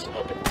thinking we just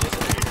up and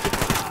disappeared.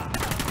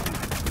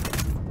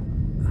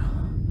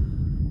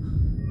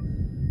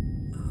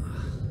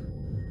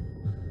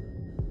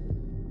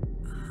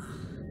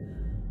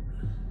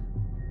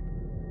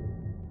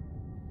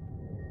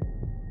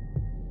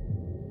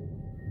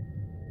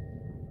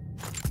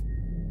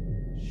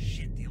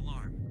 Shit, the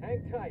alarm.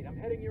 Hang tight, I'm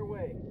heading your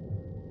way.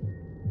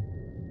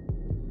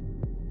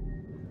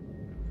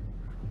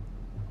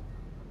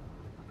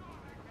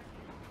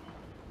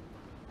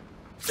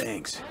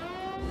 Thanks.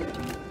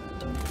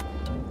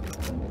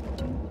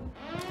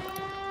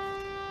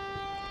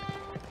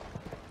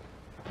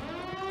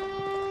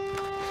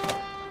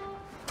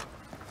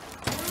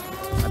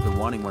 I've been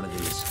wanting one of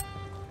these.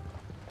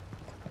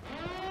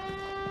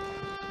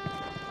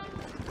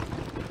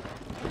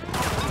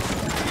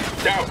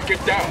 Down,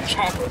 get down,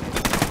 chopper.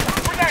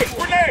 Grenade,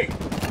 grenade!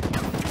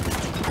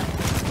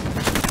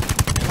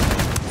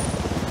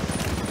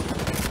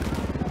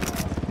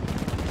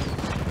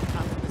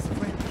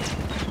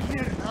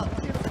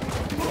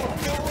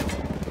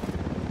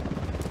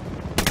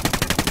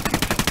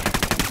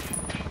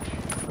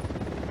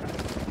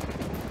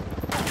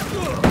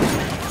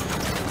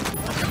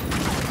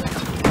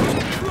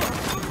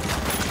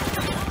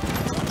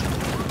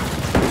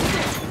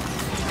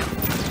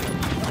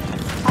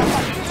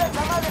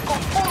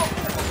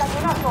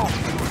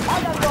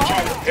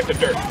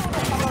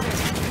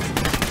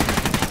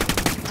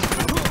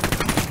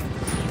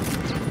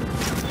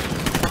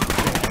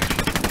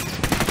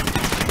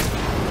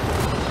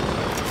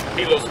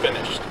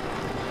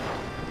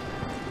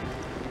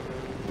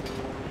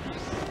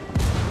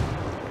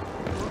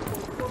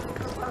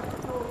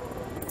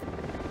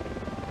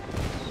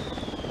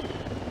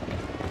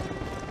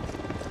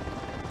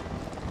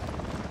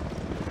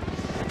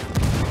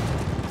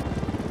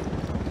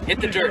 Hit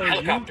the dirt,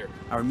 helicopter.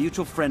 Our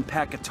mutual friend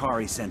Pat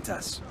Katari sent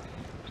us.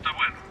 Está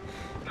bueno.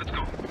 Let's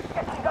go.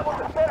 ¿Qué chingados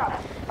esperan?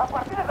 A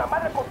partir de la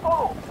madre con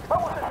todo.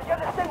 Vamos a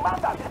enseñarles quién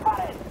manda.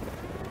 ¡Disparen!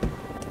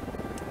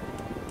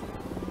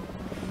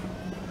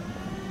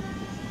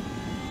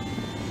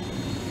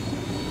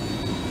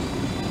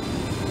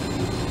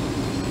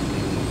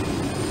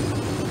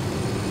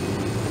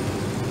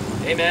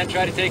 Hey man,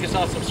 try to take us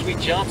off some sweet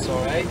jumps,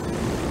 alright?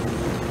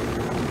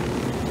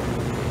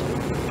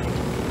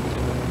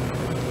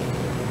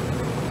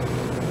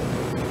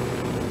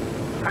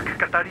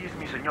 Katari is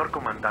mi señor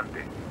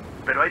comandante,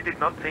 pero I did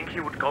not think he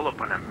would call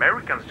upon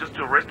Americans just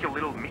to rescue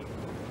little me.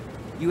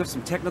 You have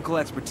some technical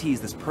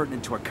expertise that's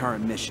pertinent to our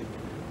current mission.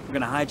 We're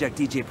gonna hijack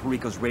DJ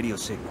Perico's radio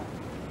signal.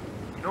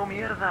 No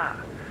mierda.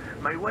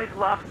 My wife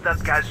loves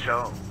that guy's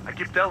show. I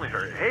keep telling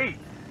her, hey,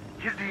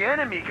 he's the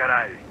enemy,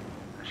 caray.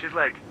 And she's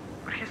like,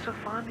 but he's so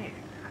funny.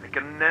 I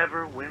can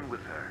never win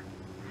with her.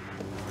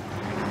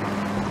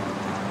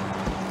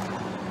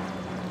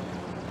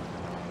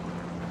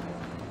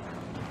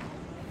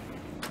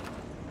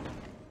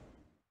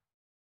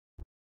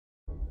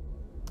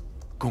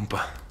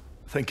 Compa,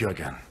 thank you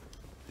again.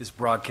 This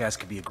broadcast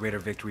could be a greater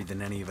victory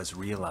than any of us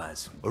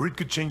realize. Or it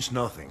could change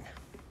nothing.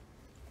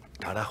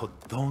 Carajo,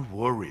 don't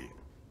worry.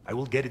 I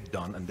will get it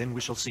done, and then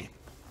we shall see.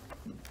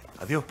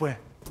 Adiós, pues.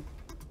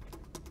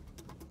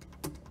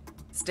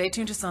 Stay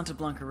tuned to Santa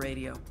Blanca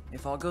Radio.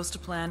 If all goes to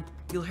plan,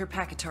 you'll hear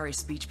Pakatari's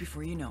speech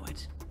before you know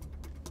it.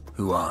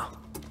 Hoo-ah.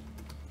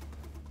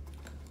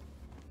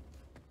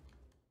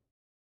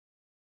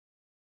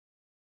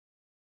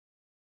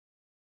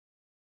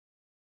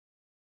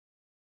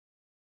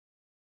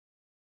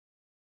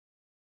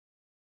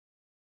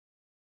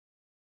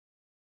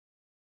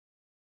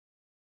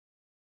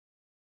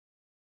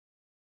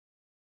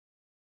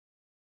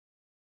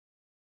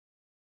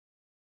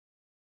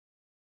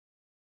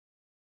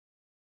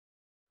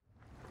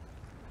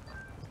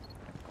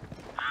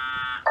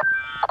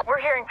 We're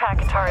hearing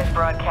Pakatari's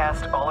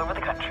broadcast all over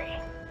the country.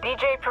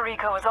 DJ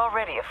Perico is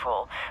already a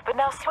fool, but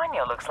now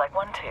Sueño looks like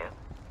one too.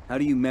 How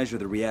do you measure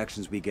the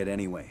reactions we get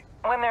anyway?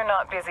 When they're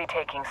not busy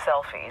taking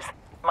selfies,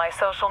 my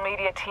social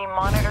media team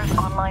monitors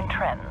online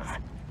trends.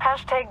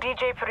 Hashtag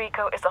DJ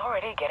Perico is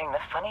already getting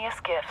the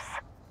funniest gifs.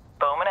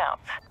 Bowman out.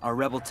 Our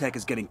rebel tech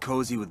is getting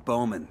cozy with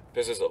Bowman.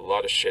 This is a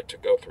lot of shit to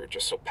go through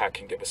just so Pat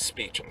can give a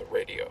speech on the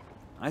radio.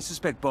 I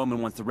suspect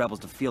Bowman wants the rebels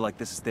to feel like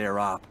this is their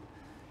op.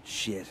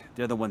 Shit,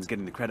 they're the ones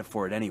getting the credit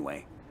for it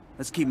anyway.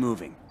 Let's keep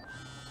moving.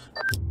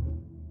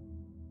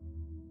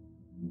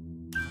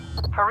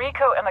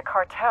 Perico and the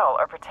cartel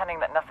are pretending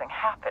that nothing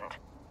happened,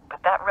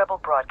 but that rebel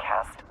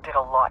broadcast did a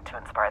lot to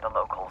inspire the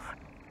locals.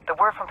 The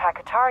word from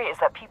Pakatari is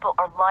that people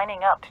are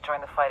lining up to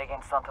join the fight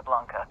against Santa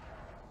Blanca.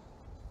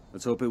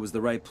 Let's hope it was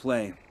the right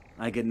play.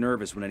 I get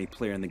nervous when any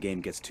player in the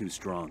game gets too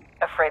strong.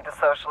 Afraid the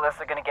socialists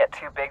are gonna get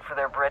too big for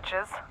their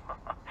britches?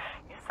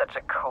 You're such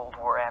a Cold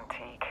War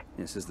antique.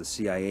 This is the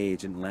CIA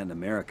agent in Latin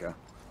America.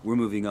 We're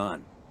moving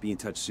on. Be in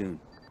touch soon.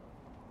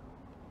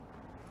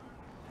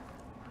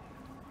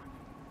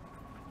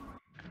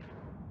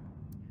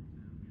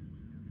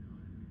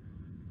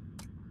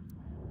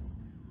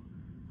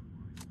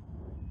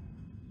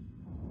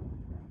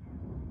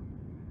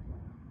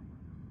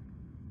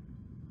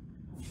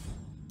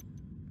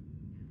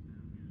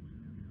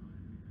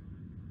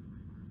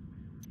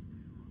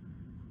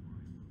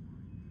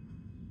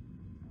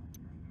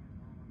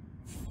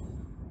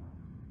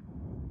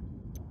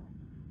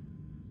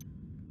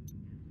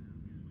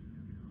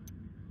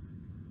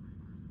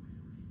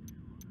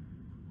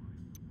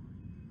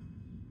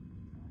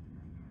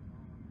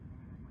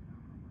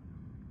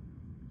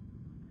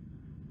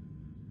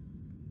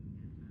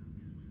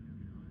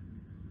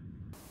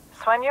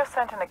 Sueño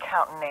sent an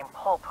accountant named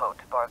Pulpo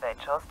to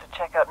Barvechos to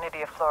check out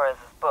Nydia Flores'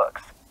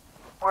 books.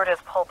 Word is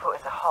Pulpo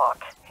is a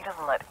hawk. He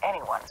doesn't let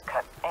anyone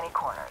cut any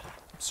corners.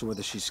 So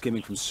whether she's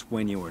skimming from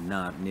Sueño or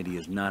not,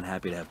 Nydia's not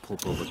happy to have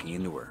Pulpo looking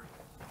into her.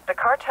 The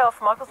cartel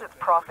smuggles its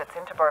profits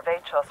into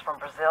Barvechos from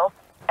Brazil,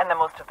 and then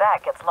most of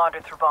that gets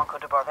laundered through Banco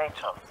de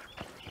Barvechos.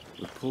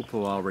 With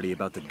Pulpo already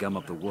about to gum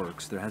up the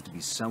works, there has to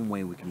be some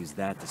way we can use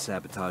that to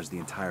sabotage the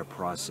entire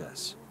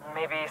process.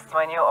 Maybe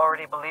Sueño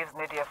already believes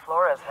Nydia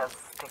Flores has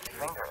sticky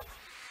fingers.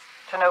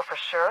 To know for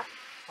sure,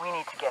 we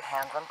need to get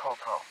hands on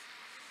Pulpo.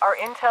 Our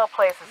intel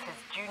places his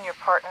junior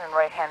partner and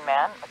right-hand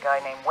man, a guy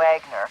named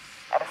Wagner,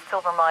 at a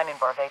silver mine in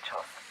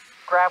Barvechos.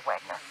 Grab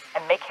Wagner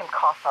and make him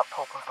cough up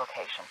Pulpo's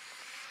location.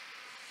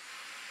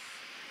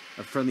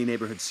 A friendly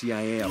neighborhood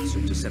CIA officer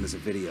just sent us a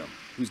video.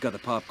 Who's got the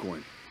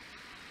popcorn?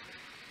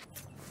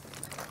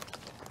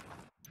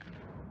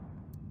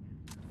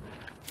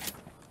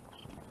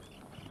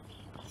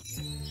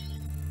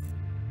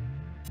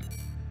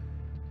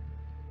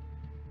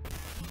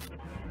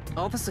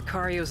 All the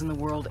Sicarios in the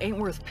world ain't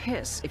worth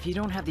piss if you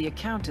don't have the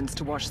accountants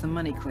to wash the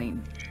money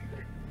clean.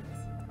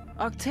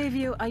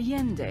 Octavio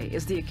Allende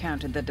is the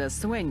accountant that does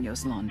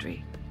Sueño's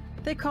laundry.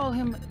 They call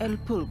him El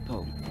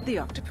Pulpo, the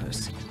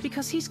octopus,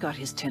 because he's got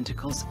his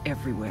tentacles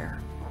everywhere.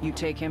 You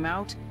take him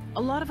out,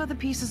 a lot of other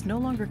pieces no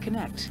longer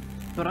connect,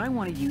 but I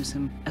want to use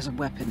him as a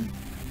weapon.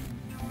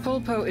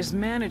 Pulpo is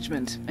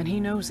management, and he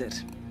knows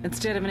it.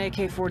 Instead of an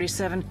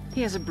AK-47,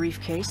 he has a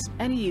briefcase,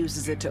 and he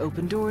uses it to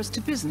open doors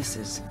to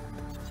businesses,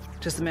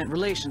 to cement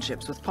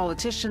relationships with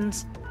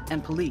politicians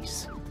and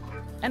police,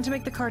 and to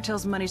make the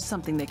cartel's money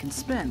something they can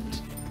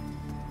spend.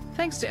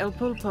 Thanks to El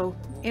Pulpo,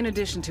 in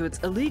addition to its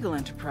illegal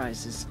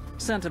enterprises,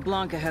 Santa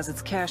Blanca has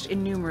its cash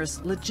in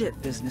numerous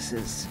legit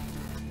businesses.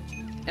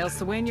 El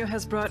Sueño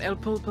has brought El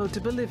Pulpo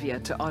to Bolivia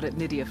to audit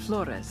Nydia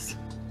Flores.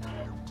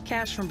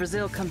 Cash from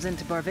Brazil comes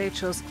into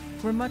Barvechos,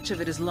 where much of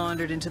it is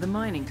laundered into the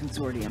mining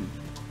consortium.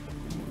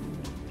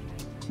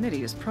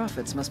 Nydia's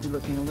profits must be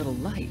looking a little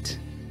light.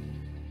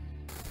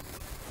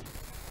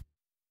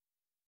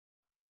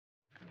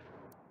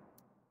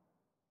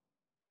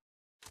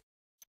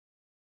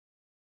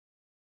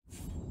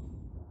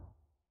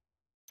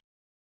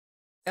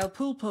 El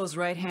Pulpo's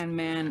right-hand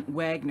man,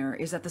 Wagner,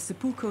 is at the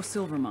Sepulcro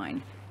silver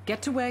mine.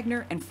 Get to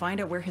Wagner and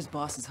find out where his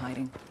boss is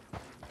hiding.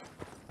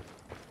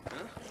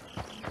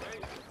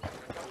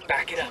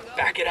 Back it up,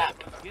 back it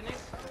up.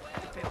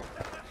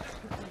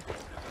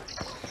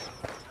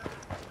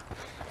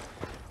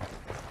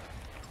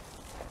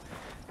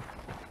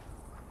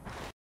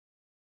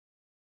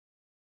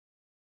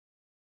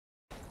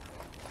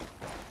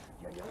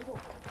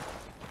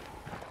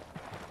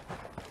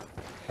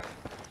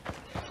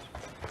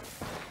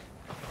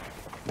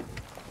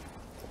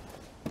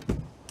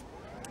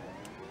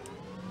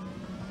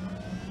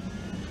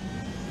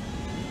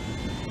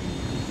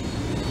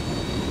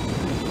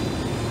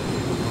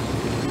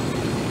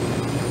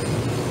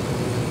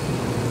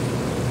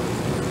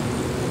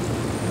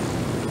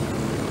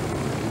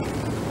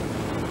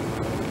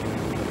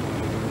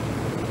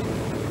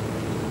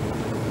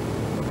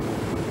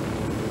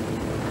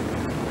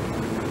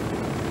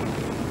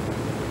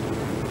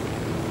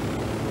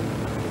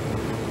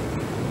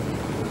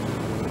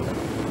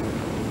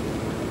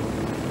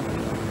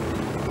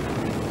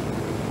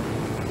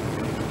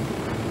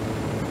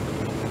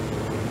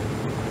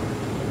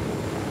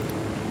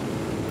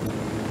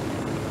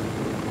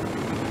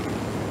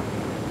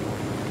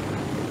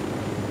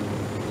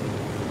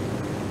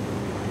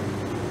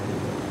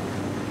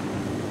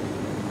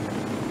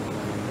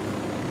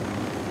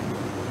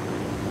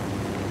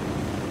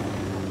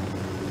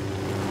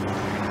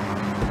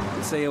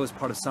 Paseo is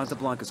part of Santa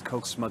Blanca's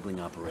coke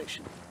smuggling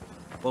operation.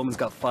 Bowman's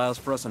got files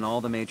for us on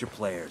all the major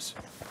players.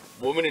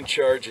 Woman in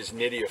charge is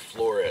Nydia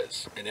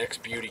Flores, an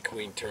ex-beauty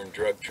queen turned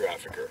drug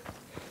trafficker.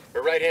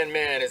 Her right-hand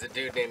man is a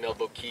dude named El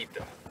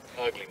Boquita.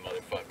 Ugly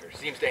motherfucker.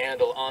 Seems to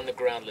handle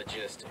on-the-ground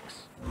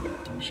logistics.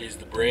 She's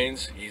the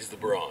brains, he's the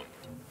brawn.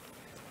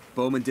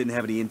 Bowman didn't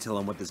have any intel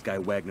on what this guy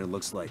Wagner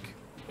looks like.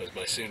 As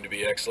my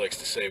soon-to-be ex likes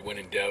to say, when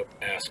in doubt,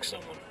 ask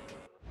someone.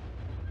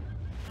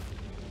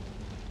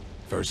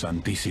 Her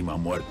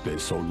Santísima Muerte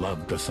so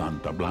loved the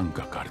Santa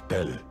Blanca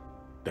cartel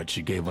that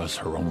she gave us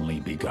her only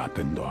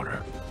begotten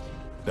daughter,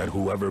 that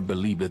whoever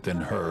believeth in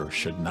her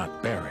should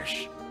not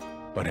perish,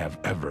 but have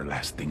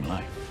everlasting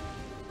life.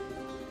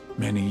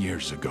 Many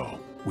years ago,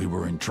 we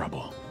were in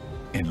trouble,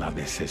 in la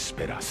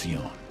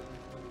desesperación,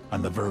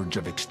 on the verge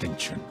of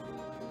extinction,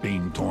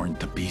 being torn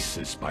to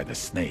pieces by the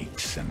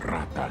snakes and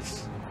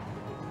ratas.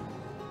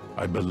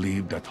 I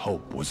believed that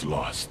hope was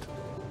lost,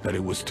 that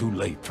it was too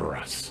late for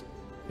us.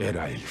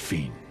 Era el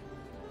fin.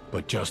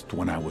 But just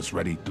when I was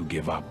ready to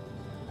give up,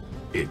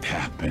 it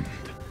happened.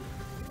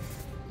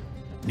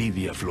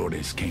 Nydia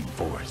Flores came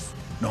forth,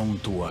 known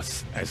to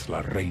us as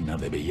La Reina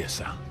de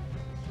Belleza,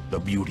 the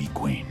beauty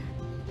queen.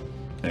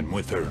 And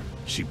with her,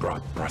 she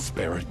brought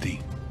prosperity,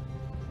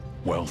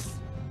 wealth,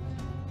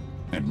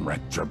 and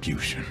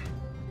retribution.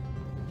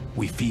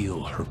 We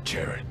feel her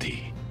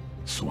charity,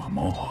 su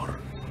amor,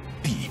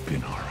 deep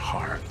in our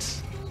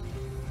hearts.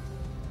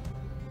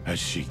 As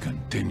she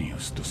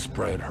continues to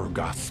spread her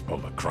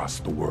gospel across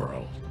the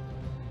world,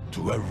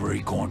 to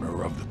every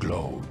corner of the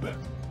globe,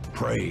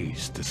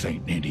 praise to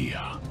Saint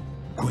Nydia,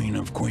 Queen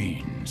of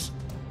Queens,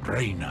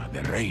 Reina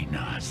de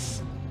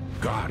Reinas,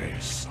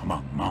 Goddess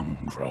among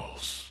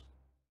mongrels.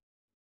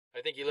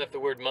 I think you left the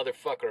word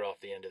motherfucker off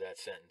the end of that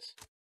sentence.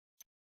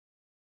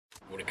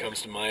 When it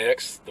comes to my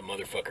ex, the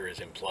motherfucker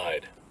is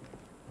implied.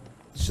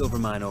 Silver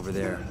mine over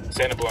there.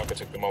 Santa Blanca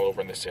took them all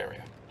over in this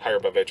area.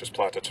 Hired Barvechos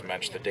Plata to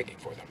manage the digging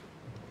for them.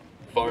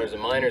 As far as a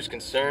miner's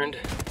concerned,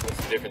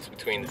 what's the difference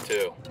between the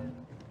two?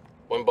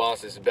 One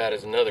boss is as bad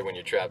as another when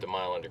you're trapped a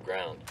mile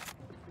underground.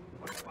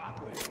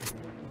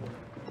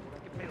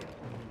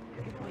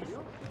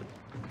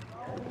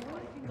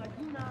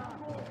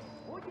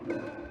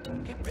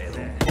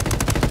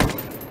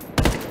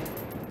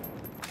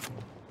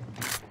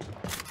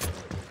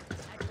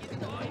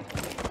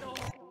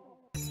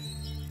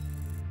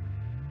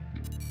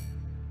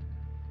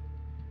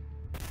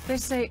 They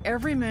say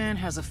every man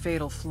has a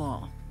fatal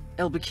flaw.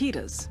 El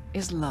Boquita's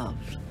is love.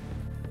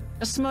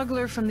 A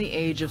smuggler from the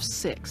age of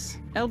 6,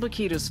 El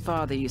Boquita's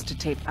father used to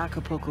tape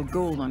Acapulco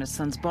gold on his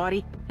son's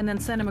body and then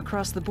send him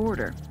across the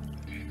border.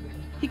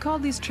 He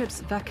called these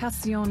trips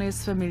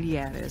vacaciones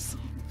familiares,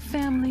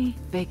 family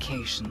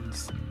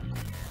vacations.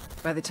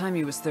 By the time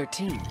he was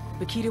 13,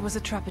 Boquita was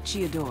a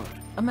trapechiador,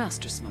 a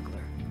master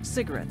smuggler.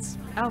 cigarettes,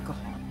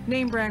 alcohol,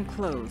 name brand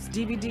clothes,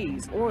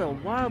 DVDs, oil,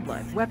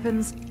 wildlife,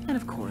 weapons, and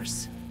of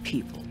course,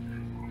 people.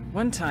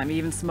 One time he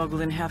even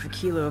smuggled in half a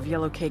kilo of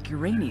yellow cake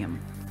uranium.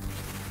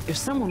 If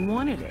someone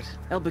wanted it,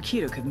 El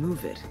Boquito could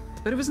move it.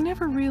 But it was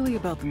never really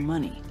about the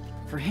money.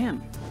 For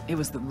him, it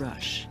was the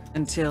rush.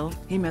 Until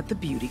he met the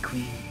beauty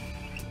queen.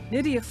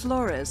 Nydia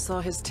Flores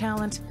saw his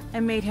talent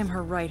and made him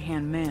her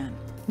right-hand man.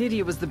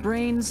 Nydia was the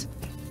brains,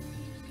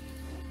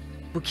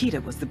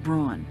 Boquita was the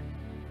brawn.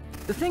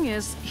 The thing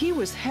is, he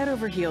was head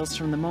over heels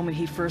from the moment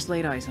he first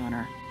laid eyes on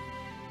her.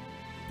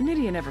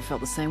 Nydia never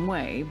felt the same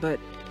way, but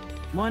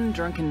one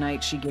drunken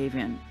night she gave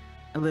in.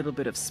 A little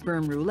bit of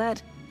sperm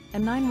roulette,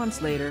 and 9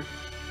 months later,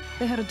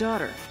 they had a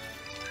daughter,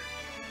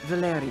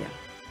 Valeria.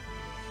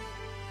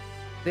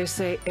 They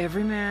say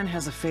every man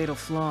has a fatal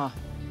flaw.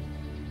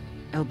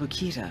 El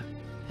Boquita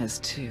has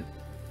 2.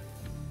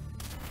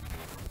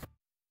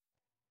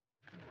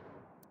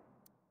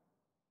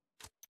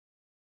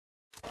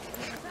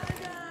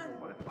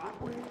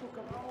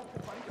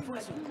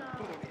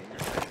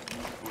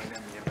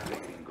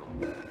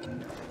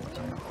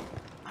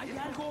 ¿Hay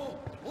algo?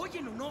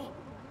 ¿Oyen o no?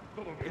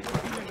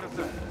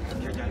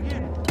 ¿Aquí hay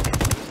alguien?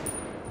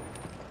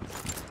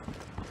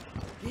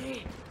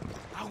 ¿Qué?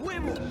 ¡A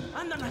huevo!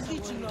 ¡Andan así,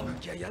 chingado!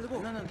 ¿Aquí hay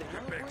algo? ¿No andan de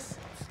nada, pues?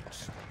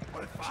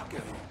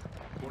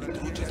 Por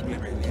truchas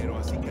plebenero,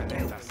 así que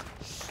atentas.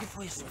 ¿Qué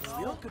fue eso?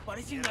 ¿Vio? Que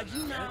parecen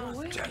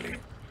gallinas. Chale,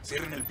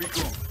 cierren el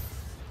pico.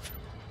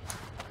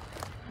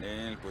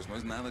 Pues no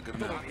es nada,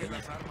 carnal.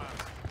 Las armas.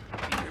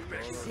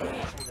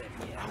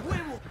 ¡A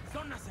huevo!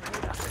 ¡Zona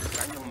segura!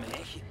 Extraño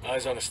México.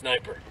 Eyes on a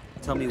sniper.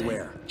 Tell me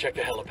where. Check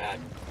the helipad.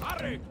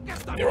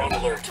 They're on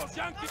alert.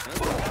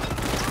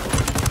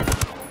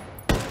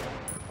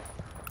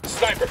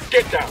 Sniper,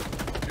 get down!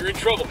 You're in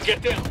trouble,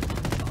 get down!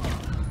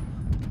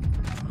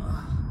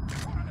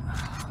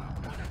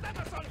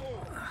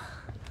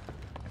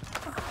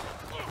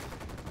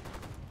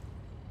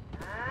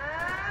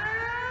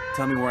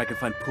 Tell me where I can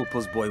find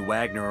Pulpo's boy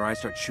Wagner or I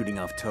start shooting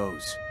off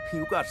toes.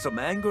 You got some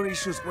anger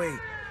issues, Way.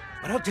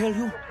 But I'll tell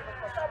you,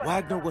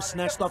 Wagner was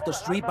snatched off the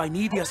street by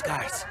Nydia's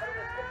guys.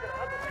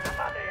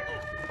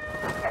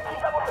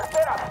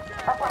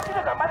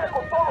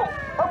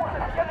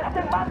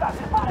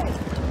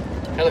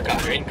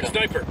 Helicopter incoming.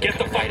 Sniper, get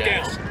the fuck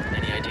down!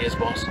 Any ideas,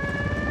 boss?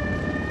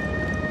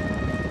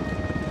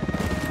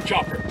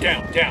 Chopper,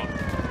 down, down!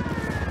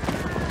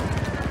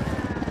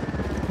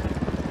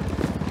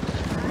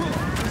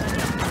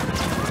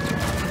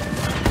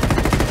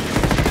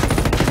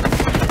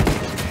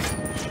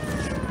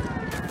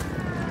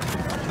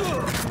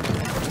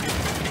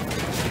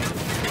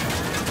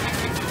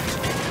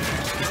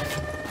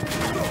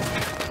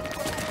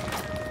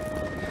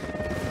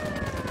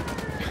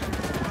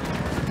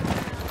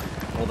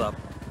 Hold up.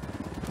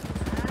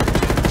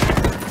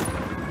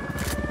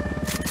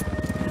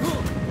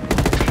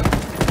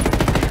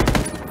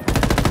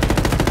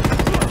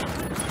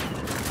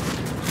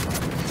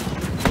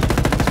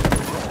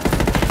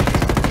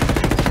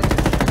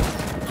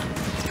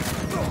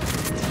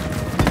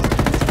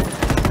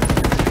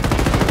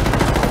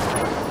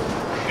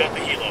 Got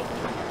the helo.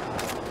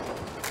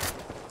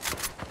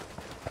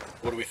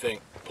 What do we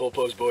think?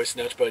 Pulpo's boy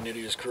snatched by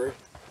Nydia's crew?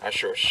 I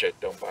sure as shit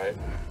don't buy it.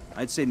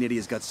 I'd say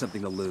Nydia's got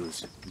something to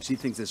lose, and she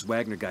thinks this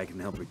Wagner guy can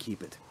help her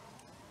keep it.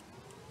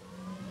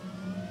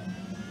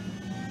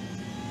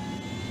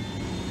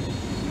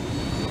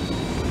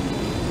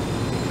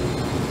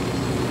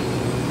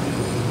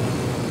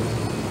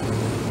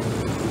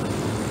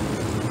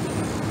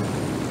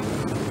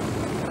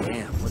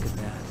 Damn, look at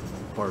that.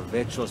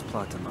 Barvecho's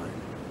Plata mine.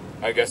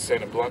 I guess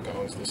Santa Blanca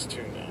owns this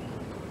too now.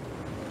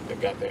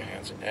 They've got their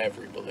hands in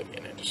every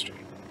Bolivian industry.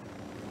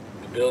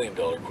 The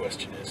billion-dollar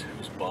question is,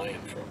 who's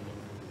buying from them?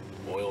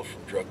 Oil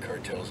from drug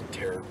cartels and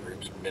terror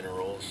groups,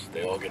 minerals,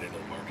 they all get into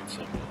the market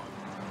somehow.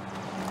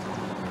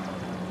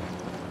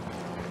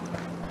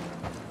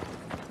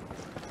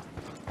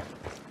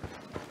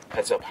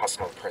 Heads up,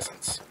 hostile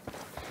presence.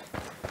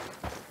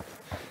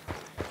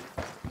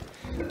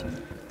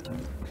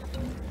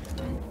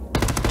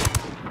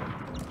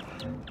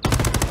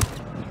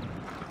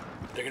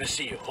 They're gonna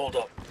see you, hold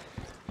up.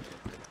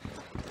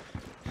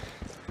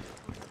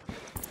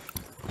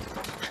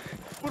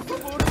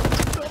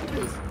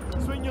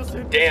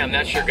 Damn,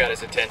 that sure got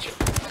his attention.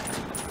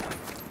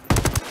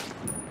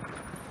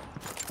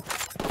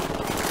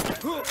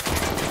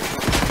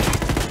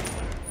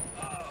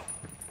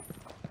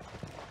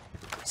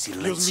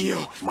 Dios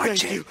mío,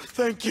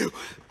 thank you.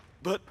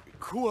 But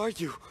who are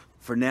you?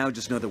 For now,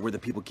 just know that we're the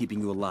people keeping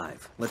you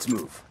alive. Let's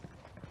move.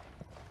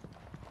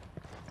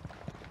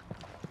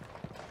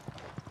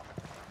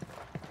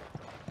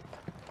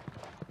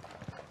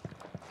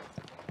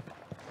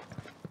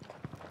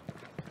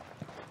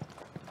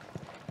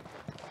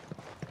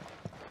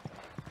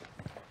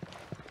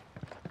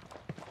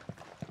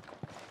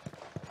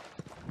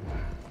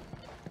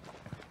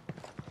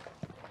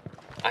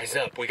 Eyes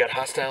up, we got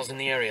hostiles in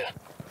the area.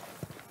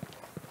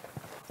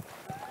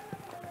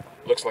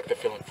 Looks like they're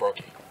feeling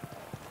froggy.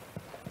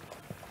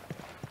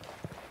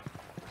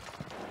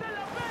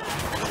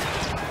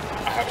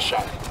 Have a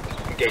shot.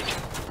 Engage it.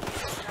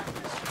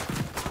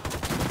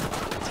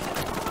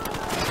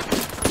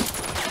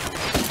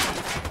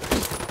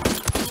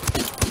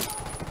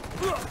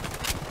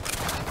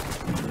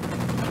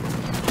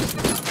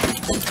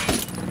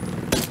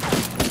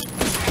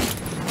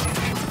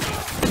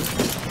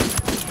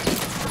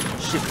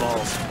 Shit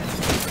balls.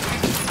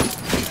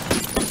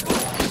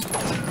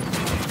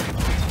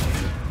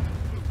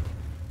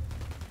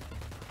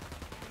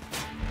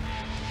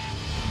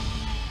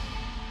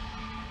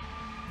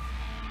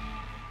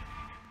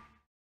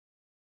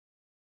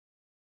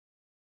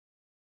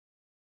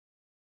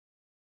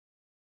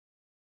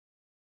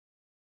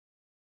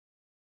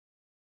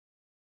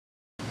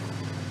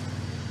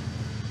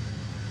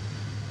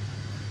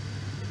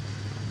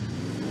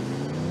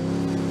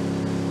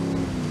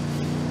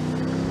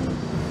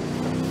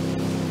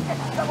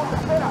 Necesitamos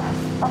espera.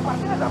 A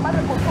partir de la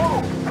madre con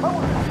todo.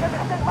 Vamos a que me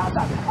estén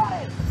manda.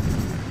 ¡Disparen!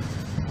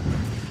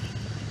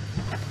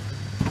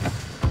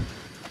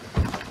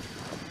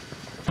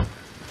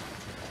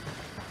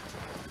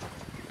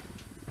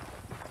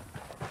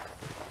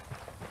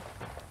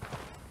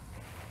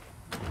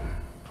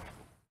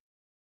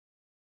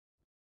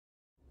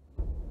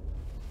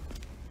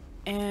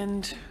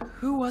 And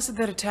who was it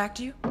that attacked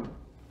you?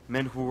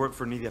 Men who work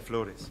for Nidia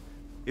Flores.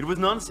 It was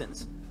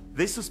nonsense.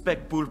 They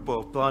suspect Pulpo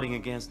of plotting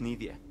against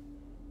Nidia.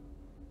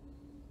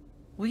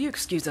 Will you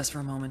excuse us for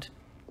a moment?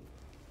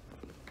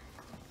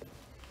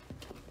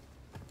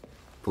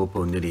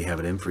 Pulpo and Nidia have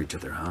it in for each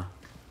other, huh?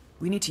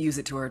 We need to use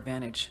it to our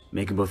advantage.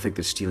 Make them both think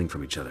they're stealing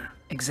from each other.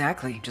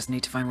 Exactly. Just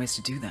need to find ways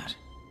to do that.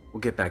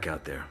 We'll get back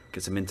out there.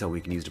 Get some intel we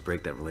can use to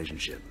break that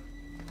relationship.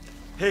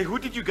 Hey, who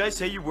did you guys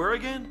say you were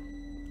again?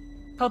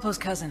 Pulpo's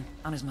cousin,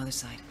 on his mother's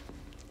side.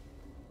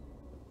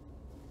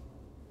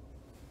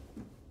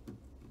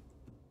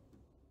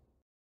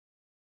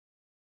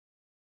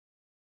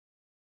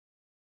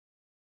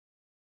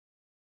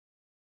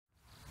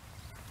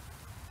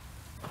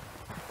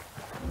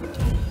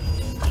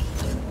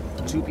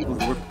 Two people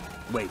who were...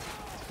 Wait.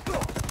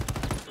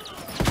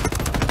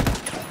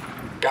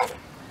 Got him.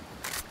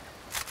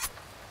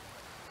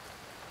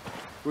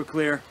 We're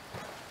clear.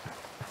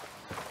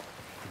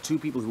 The two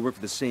people who work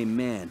for the same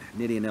man,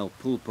 Nidia and El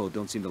Pulpo,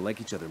 don't seem to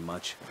like each other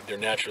much. They're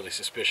naturally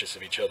suspicious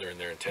of each other and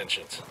their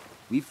intentions.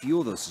 We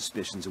fuel those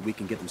suspicions and we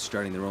can get them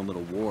starting their own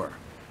little war.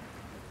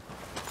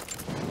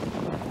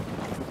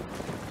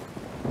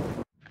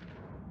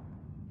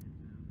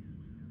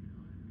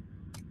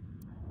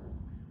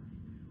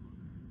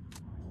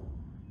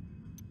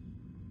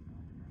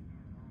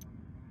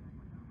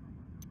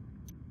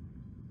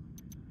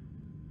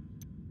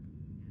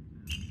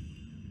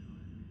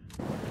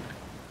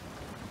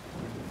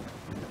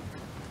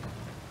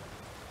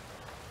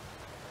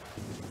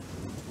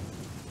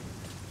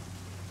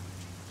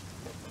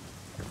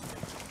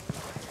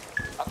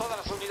 A todas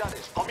las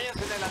unidades,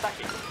 comiencen el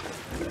ataque.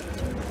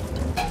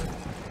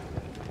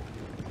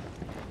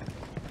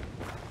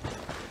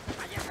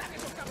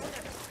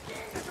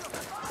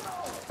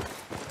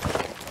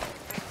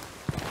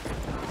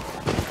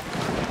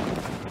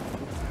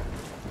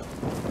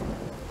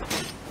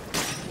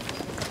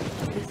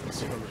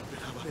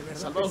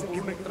 Salvamos por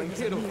un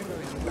extranjero.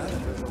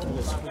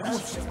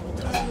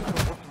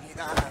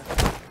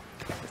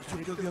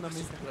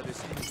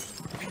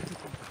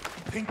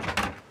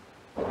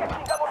 ¿Qué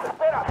chingamos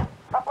espera?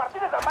 A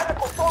partir de la madre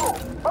con todo.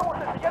 Vamos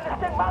a enseñarles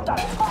quién manda.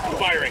 ¡Disparen!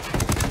 Firing.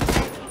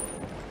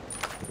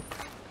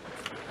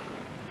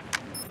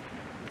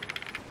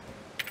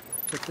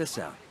 Check this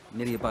out.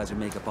 Nidia buys her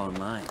makeup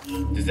online.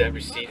 Does that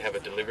receipt have a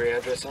delivery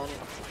address on it?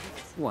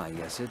 Why,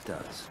 yes it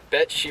does.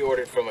 Bet she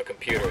ordered from a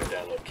computer at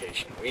that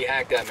location. We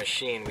hack that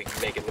machine, we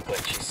can make it look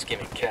like she's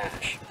skimming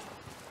cash.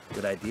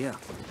 Good idea.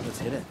 Let's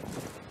hit it.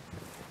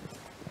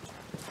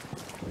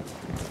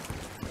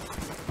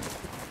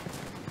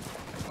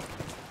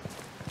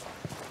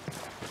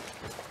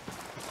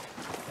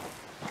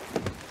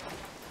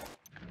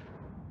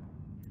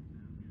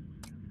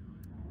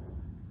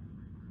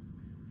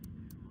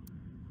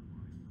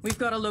 We've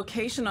got a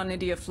location on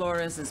Nidia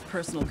Flores'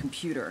 personal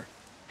computer.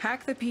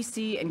 Hack the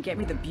PC and get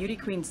me the Beauty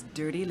Queen's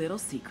dirty little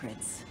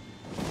secrets.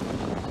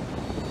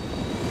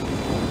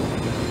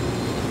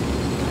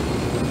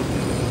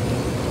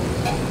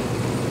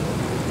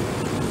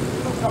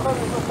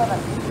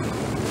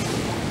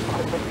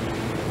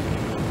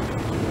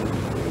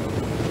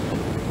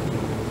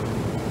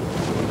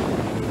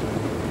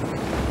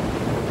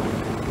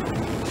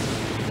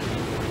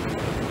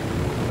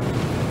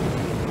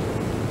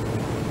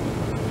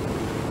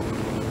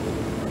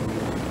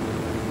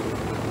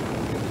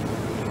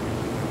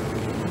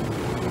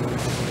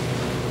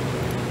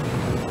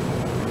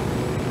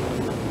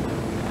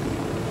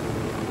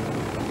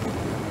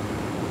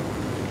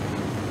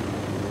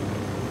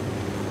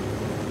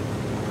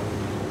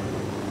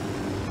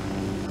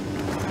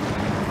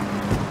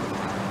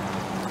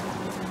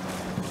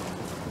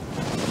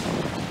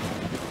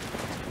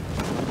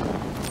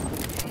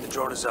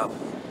 Drone is up.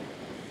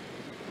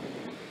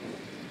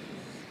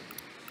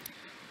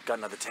 Got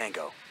another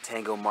Tango.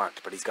 Tango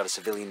marked, but he's got a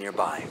civilian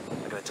nearby.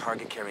 I got a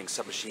target carrying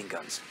submachine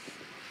guns.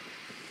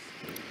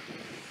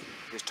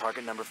 Here's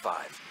target number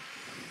 5.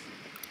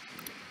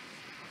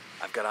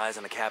 I've got eyes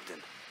on the captain.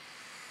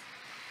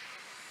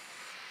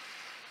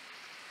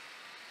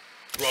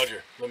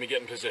 Roger, let me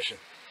get in position.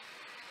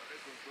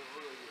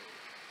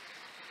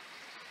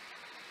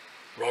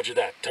 Roger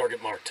that,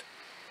 target marked.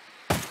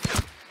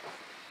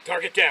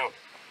 Target down.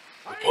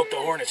 We poked the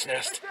hornet's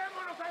nest.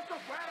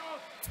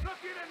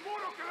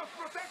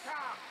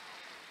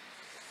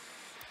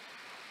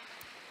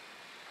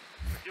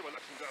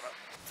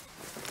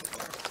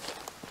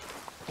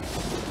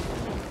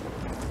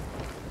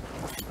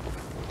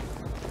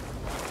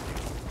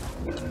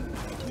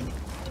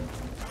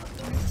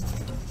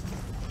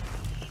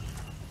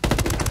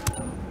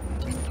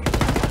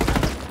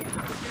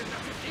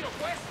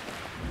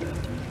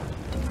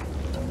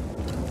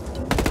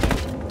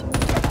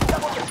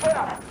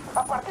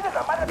 ¡A partir de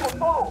la madre con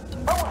todo!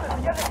 ¡Vamos a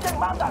enseñarles quién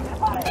manda!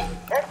 ¡Disparen!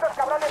 ¡Estos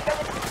cabrones ya...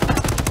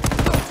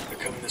 They're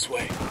coming this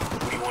way.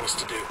 What do you want us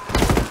to do?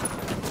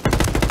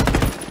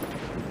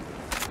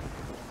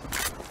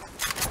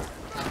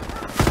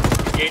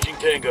 Engaging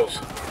tangos.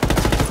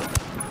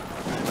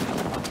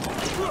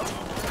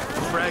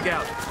 Frag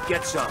out.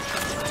 Get some.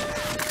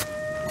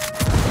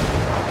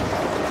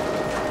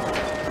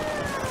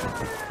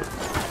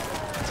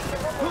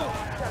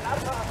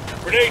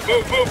 Grenade,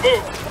 move, move,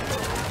 move!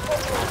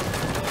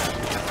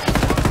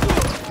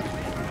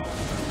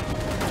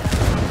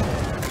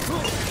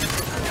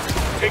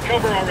 Take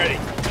cover already.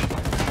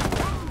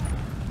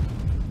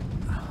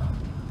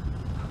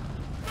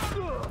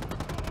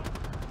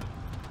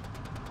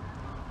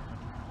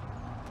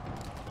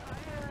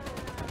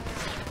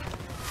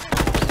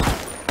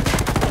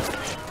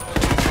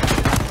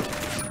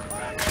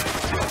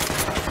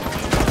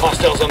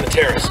 Hostiles on the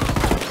terrace.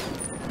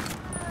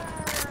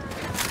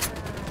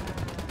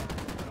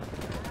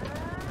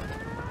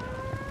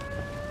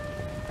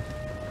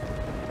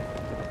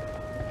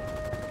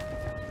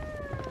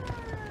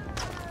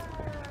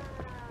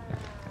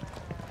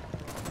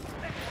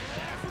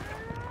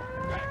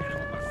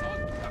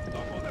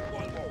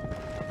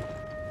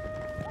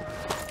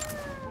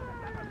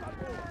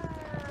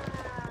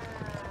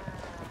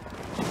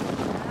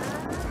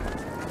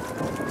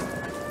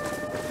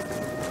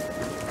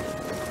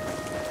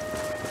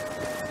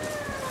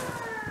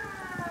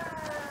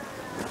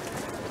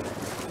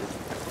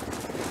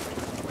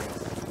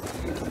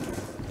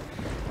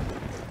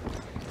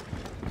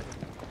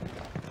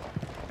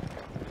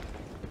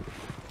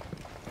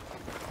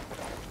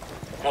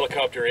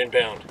 Helicopter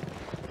inbound.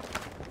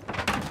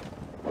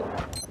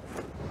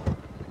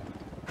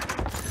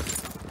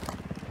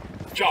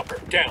 Chopper,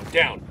 down,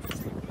 down.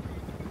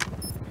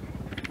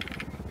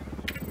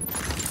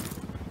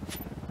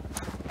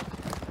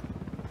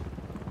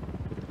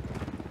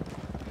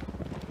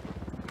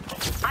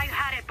 I've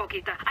had it,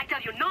 Poquita. I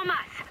tell you, no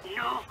más.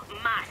 No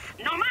más.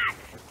 No más.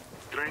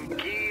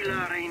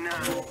 Tranquila, Reina.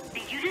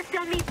 Did you just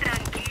tell me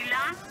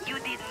tranquila? You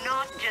did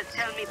not just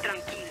tell me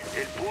tranquila.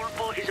 El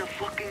pulpo is a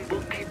fucking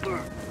bookkeeper.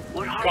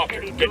 What harm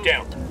Copter, can he get do?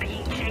 down.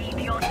 Pinche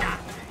idiota.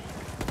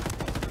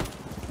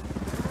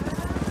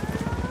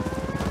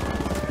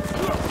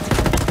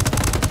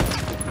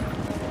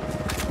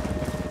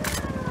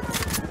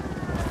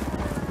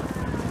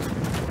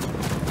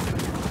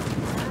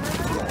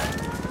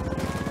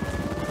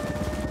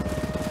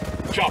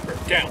 Chopper,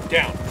 down,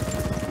 down.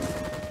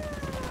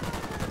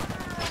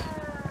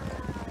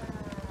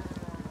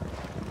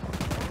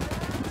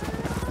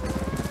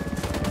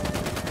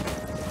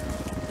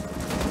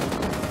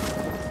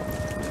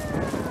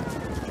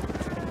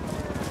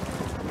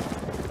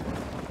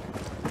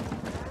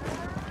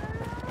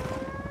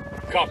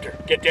 Copter,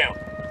 get down.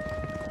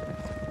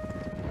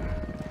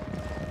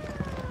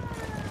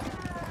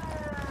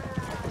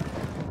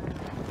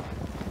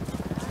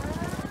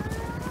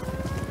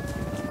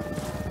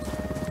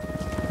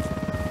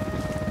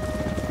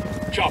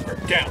 Chopper,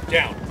 down,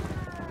 down.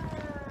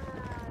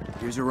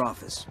 Here's your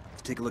office.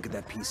 Let's take a look at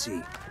that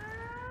PC.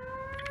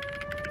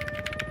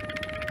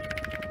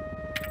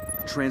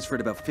 Transferred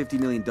about $50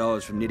 million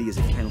from Nydia's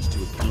accounts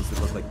to accounts that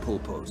look like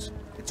pulpos.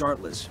 It's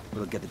artless, but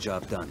it'll get the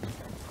job done.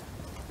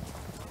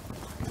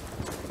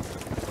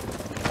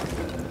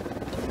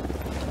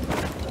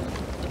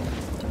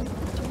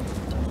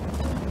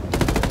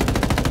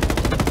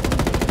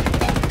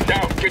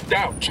 Down, get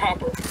down,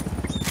 Chopper.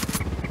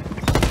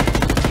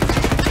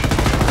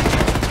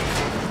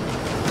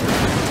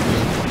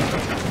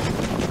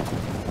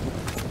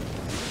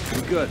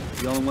 We're good.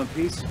 You all in one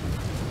piece?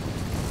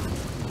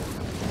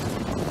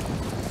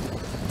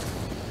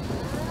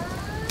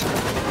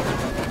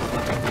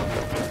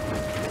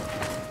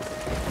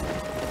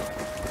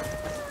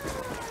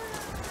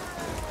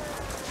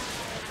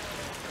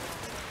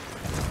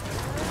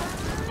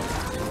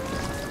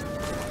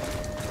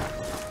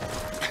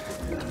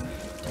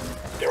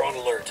 They're on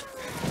alert.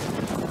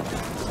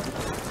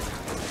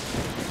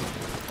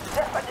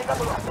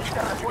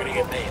 You're gonna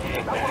get made,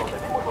 hang back.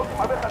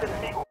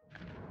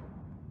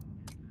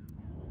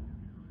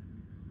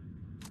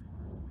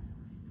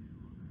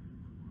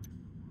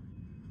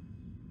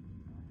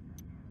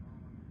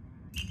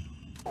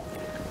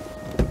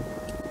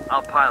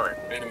 pilot.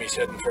 Enemy's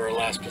heading for our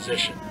last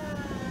position.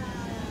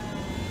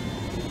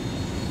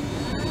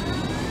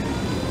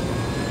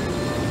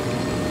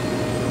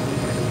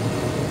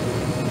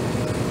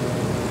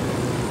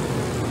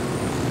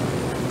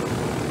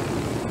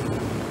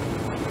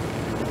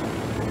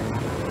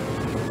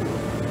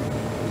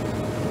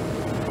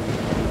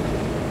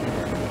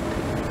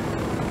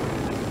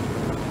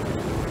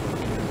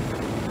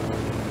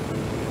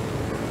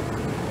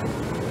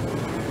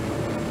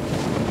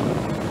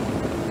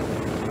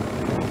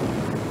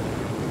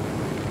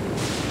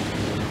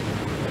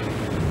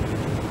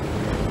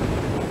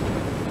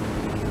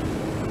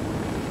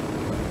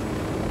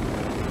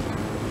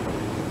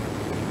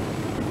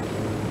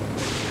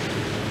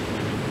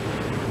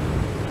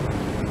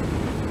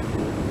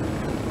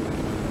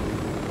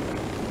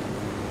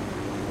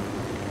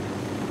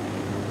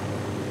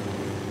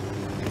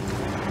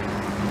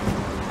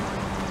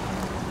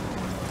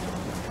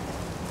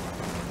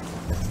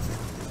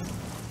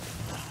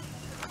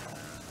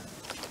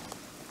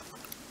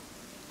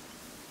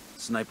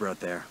 Sniper out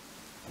there.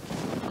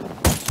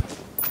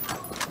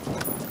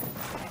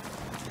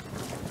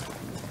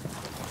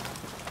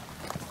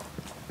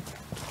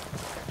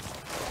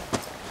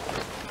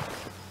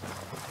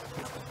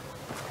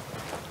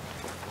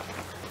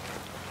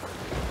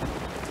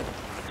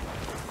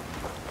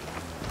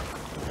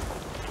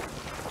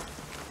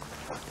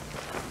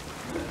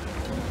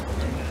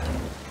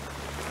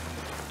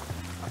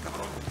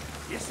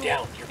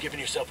 Down, you're giving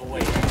yourself away.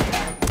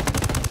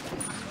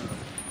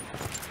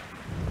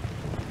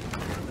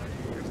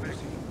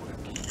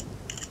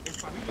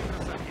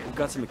 We've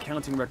got some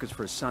accounting records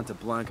for a Santa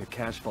Blanca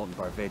cash vault in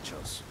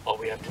Barvechos. All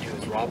we have to do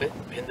is rob it,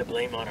 pin the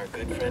blame on our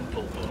good friend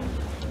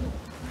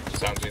Pulpo.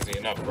 Sounds easy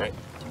enough, right?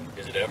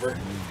 Is it ever?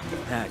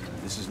 Hack,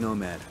 this is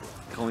Nomad,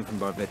 calling from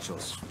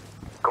Barvechos.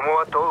 ¿Cómo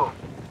va todo?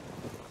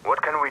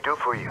 What can we do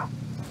for you?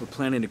 We're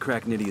planning to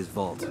crack Nidia's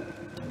vault.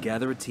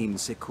 Gather a team and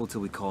sit cool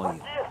till we call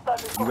you.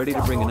 You ready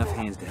to bring enough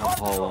hands to help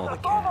haul all the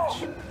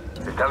cash?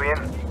 Está bien.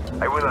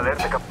 I will alert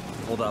the cap...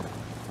 Hold up.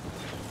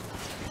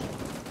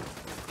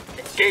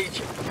 Engage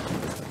him.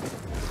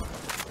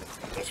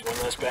 That's one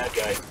less bad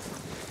guy.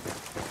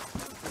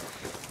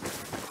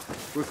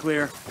 We're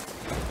clear.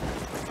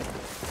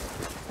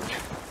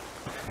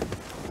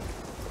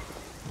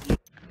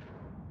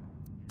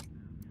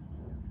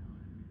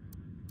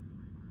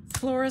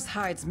 Flores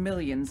hides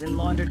millions in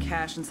laundered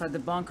cash inside the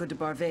Banco de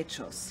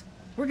Barvechos.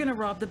 We're gonna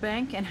rob the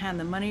bank and hand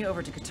the money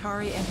over to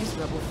Qatari and his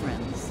rebel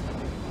friends.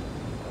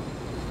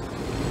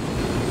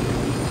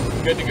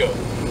 Good to go.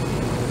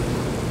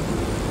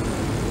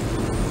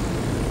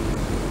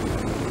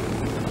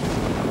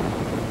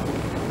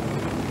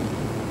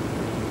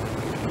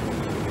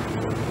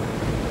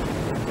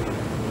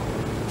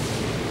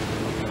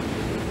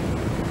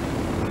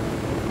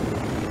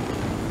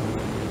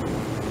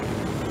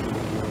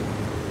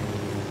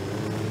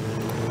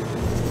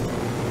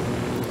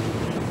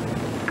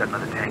 Got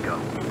another tango.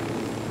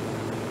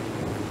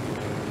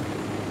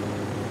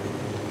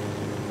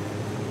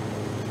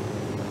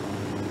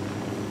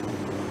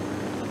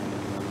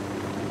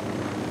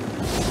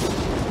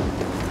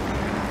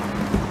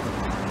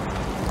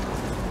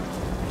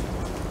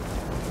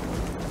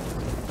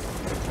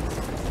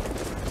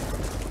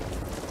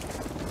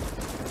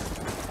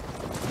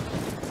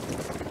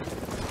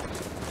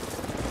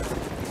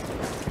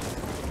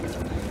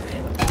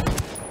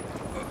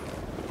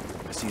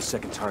 I see a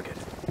second target.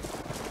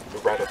 We're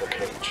right at the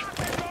cage.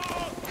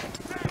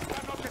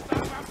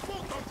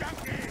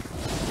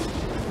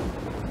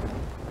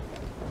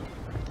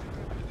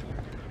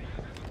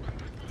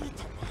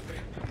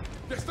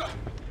 ¡Ya está!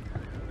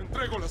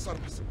 Entrego las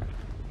armas.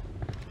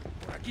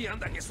 Por aquí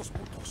andan esos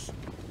putos.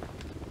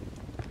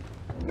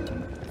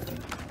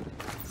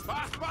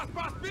 ¡Vas, vas,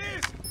 vas,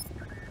 bis!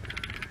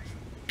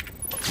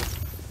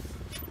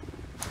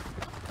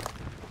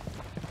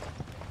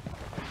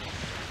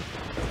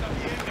 Está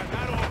bien,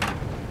 ganaron.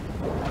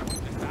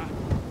 Ya está.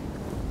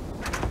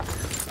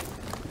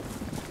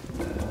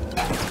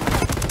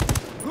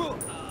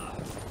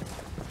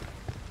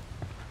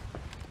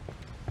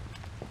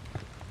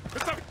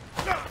 Está bien.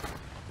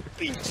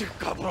 ¡Pinche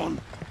cabrón!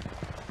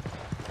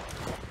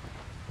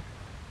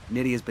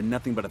 Nidia's been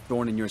nothing but a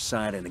thorn in your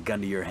side and a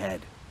gun to your head.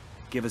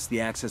 Give us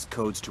the access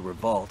codes to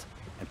Revolt,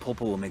 and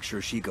Pulpo will make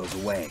sure she goes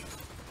away.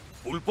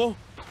 ¿Pulpo?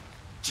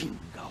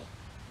 Chingao.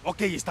 Ok,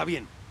 está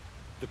bien.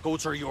 The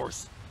codes are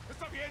yours.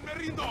 Está bien, me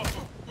rindo.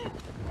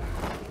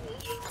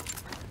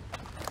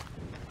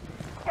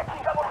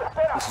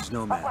 This is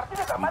Nomad.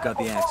 We've got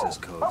the access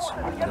codes.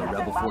 The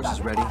rebel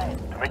forces ready?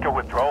 To make a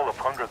withdrawal of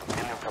hundreds of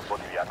millions of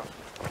bolivianos.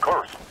 Of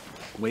course.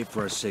 Wait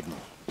for a signal.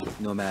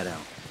 Nomad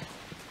out.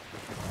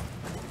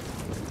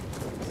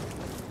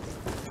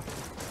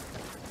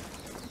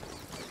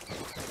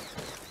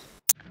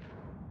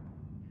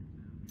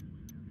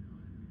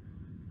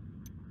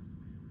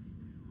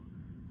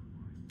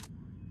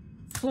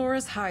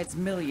 Flores hides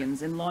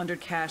millions in laundered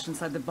cash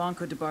inside the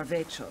Banco de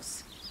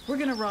Barvechos. We're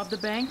gonna rob the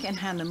bank and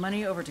hand the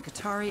money over to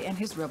Qatari and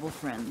his rebel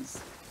friends.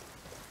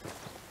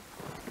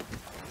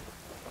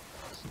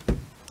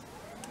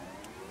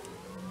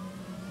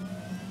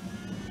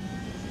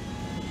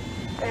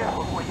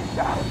 Esos güeyes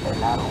ya se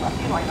pelaron,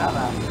 aquí no hay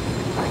nada.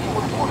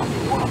 Seguimos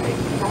púrate,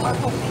 nomás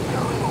un pinche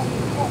ruido,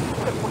 un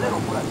pinche culero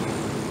por aquí.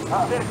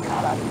 A ver qué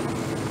sale.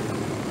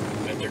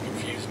 Bet they're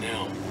confused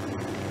now.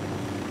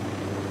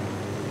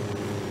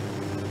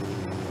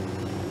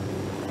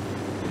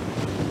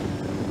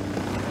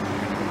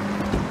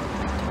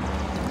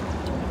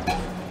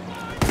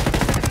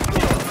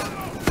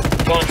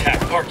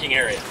 Contact parking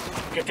area.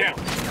 Get down.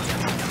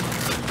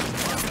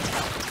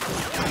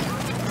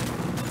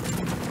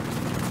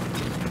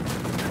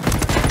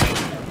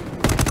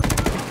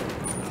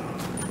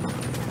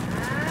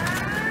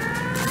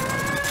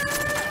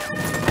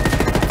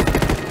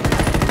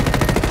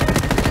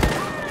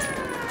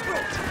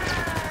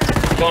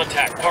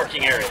 Contact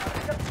parking area.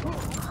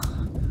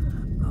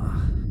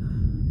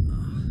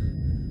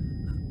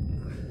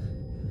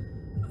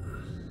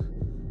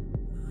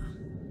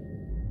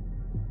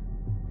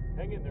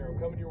 Hang in there, I'm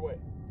coming your way.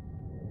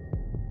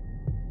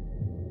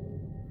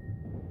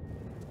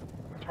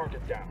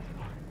 Target down.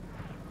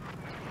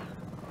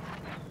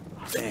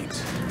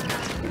 Thanks.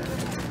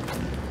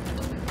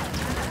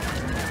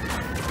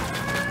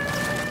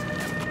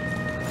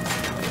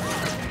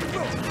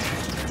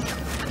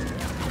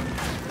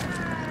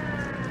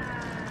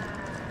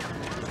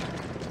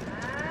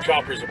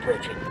 Chopper's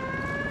approaching.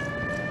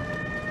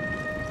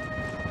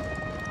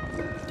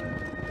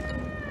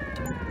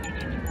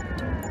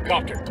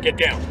 Copter, get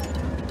down.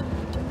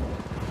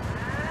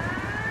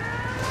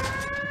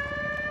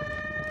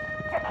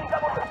 ¿Qué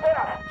chingados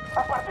esperas?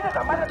 A partir de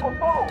la madre con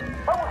todo.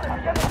 Vamos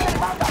ensillando quién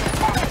manda.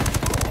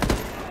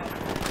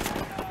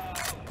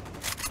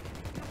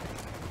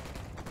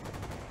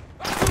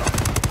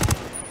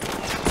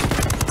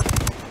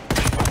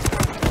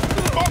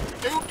 Fuck,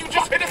 dude, you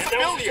just hit a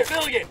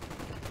civilian!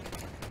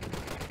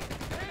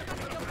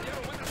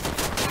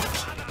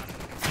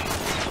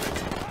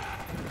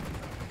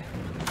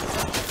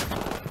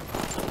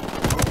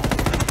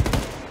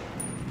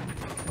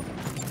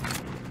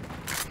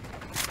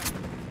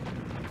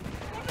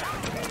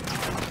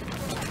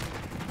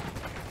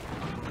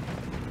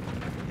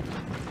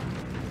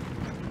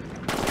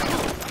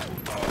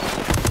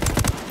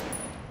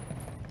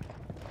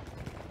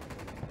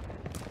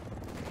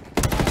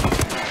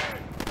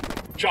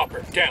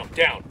 Chopper, down,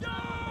 down.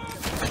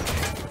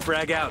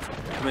 Frag out.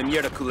 Come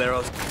mierda,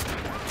 culeros.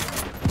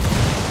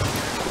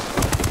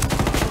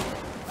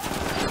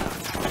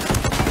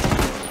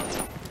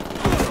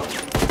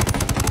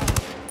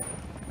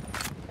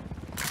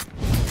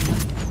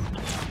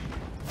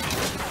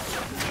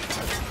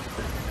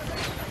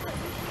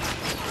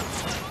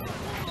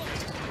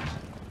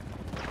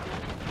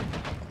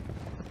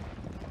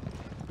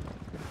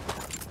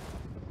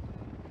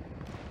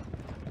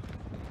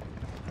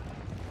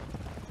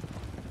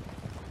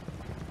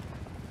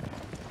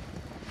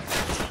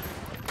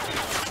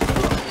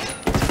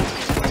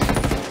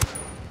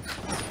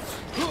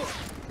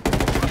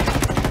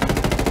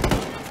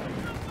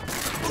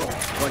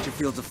 Bunch of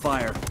fields of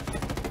fire.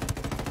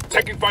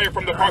 Taking fire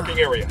from the parking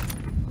area.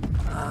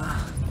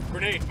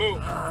 Grenade, move.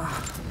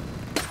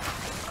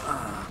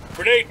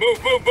 Grenade,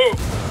 move, move, move.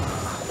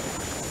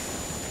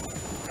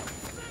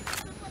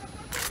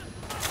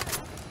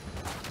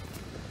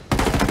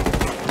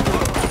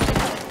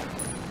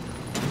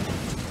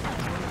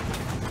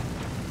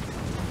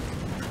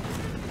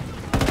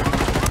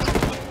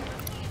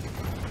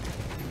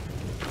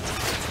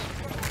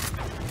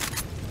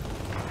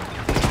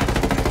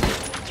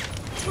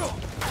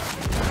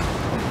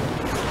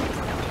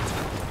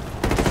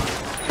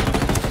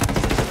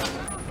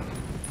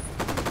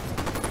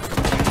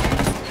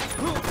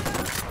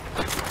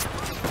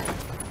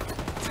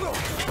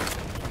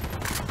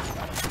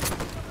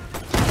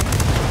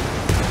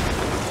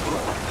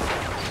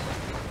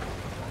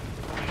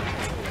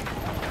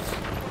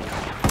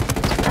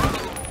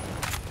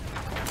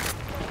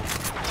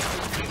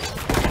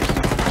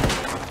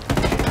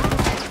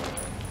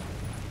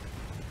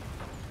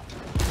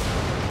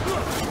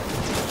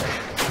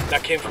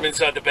 That came from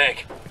inside the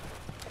bank.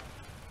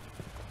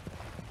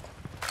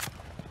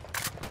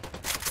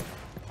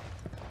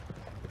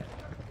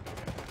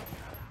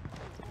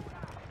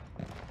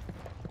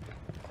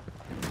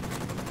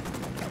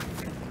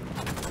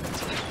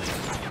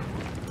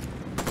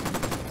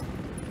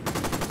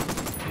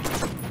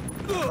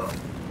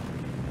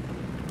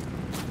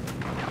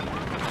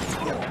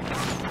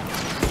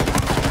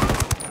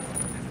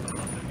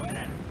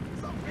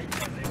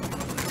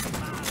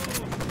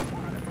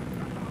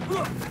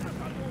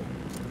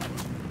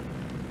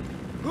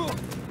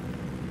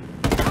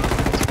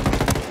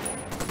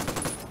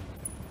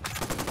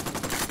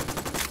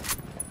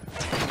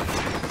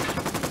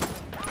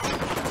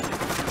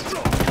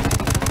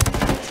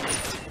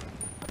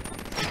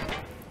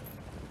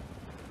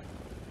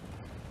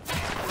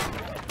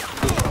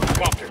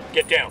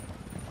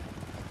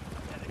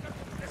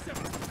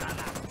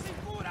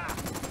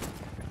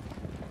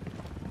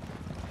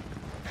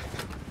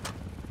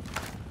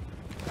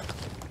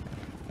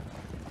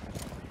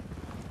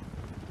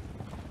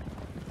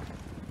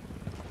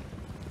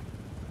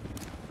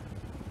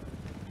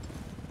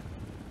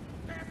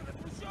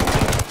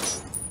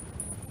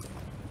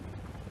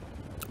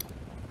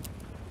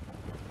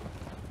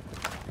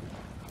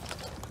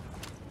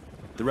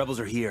 The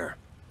rebels are here.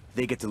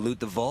 They get to loot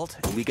the vault,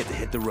 and we get to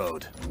hit the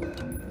road.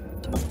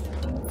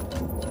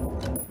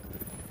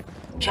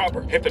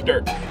 Chopper, hit the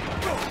dirt.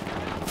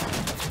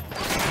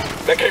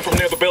 That came from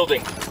near the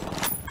building.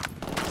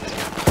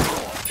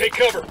 Take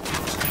cover.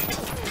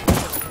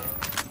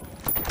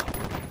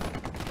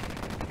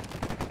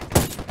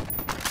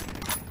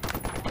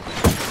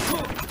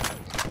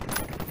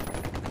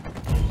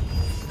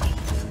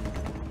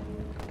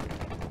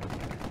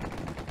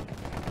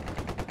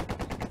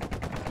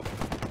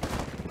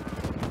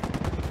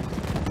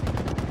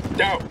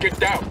 Down, get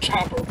down,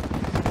 Chopper.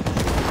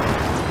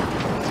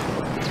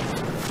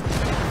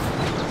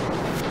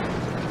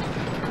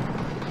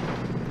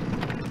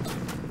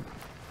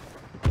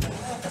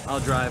 I'll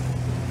drive.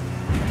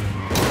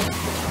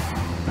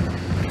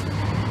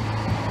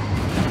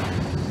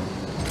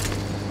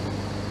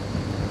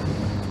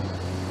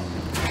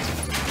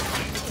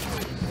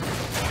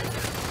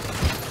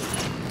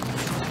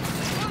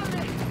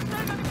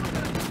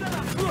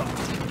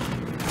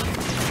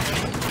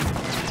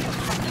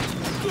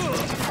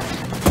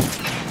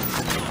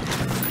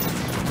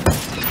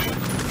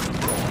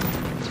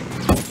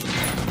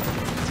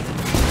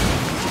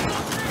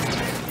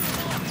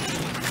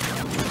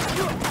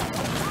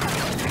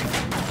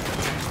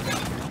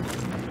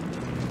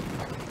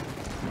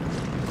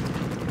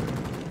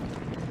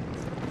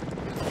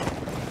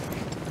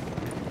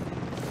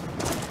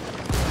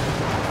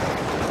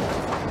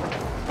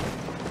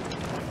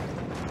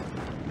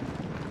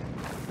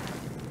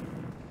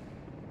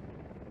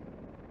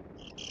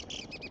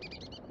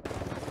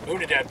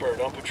 Unidad bird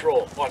on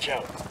patrol. Watch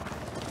out.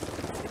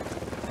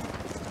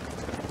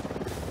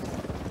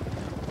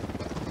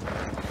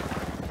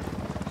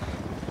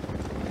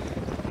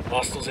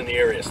 Hostiles in the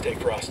area. Stay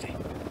frosty.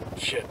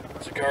 Shit.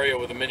 Sicario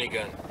with a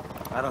minigun.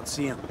 I don't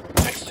see him.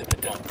 Next to the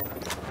dump.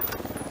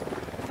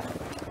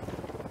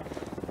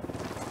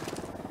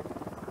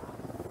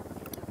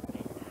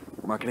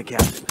 Marking a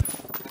captain.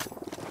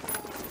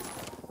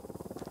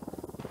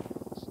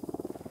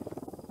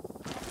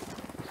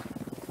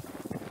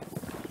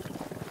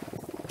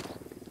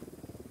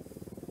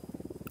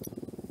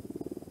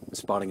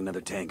 Spotting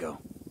another tango.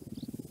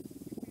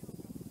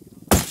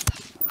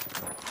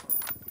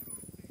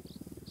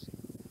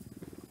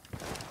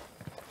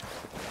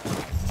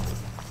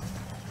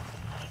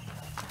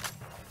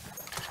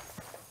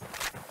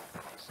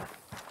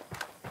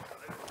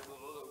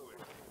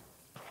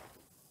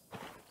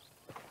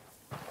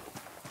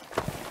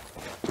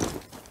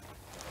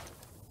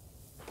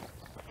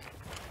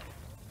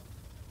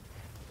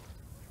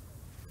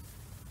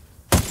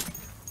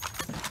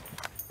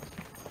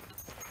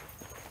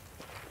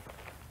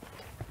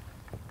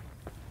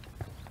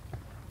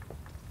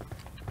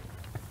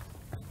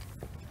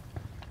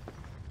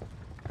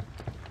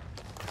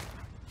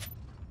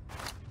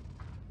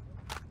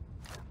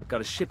 Got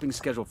a shipping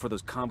schedule for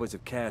those convoys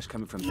of cash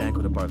coming from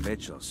Banco de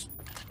Barbechos.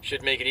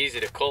 Should make it easy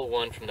to cull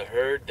one from the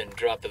herd, then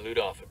drop the loot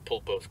off at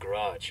Pulpo's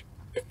garage.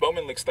 If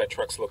Bowman leaks that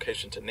truck's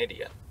location to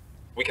Nidia,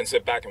 we can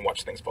sit back and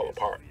watch things fall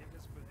apart.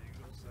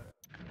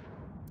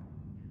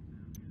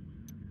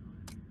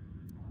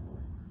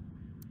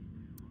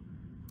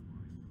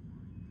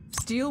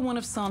 Steal one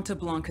of Santa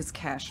Blanca's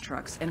cash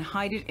trucks and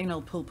hide it in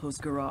El Pulpo's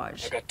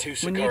garage. I got 2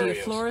 Sicarios. When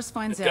Nidia Flores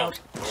finds out,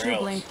 Where she'll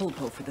else? blame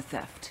Pulpo for the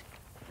theft.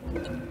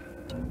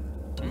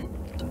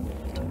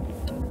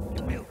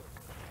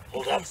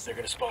 Hold up, they're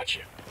gonna spot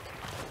you.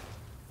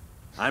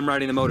 I'm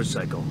riding the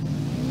motorcycle.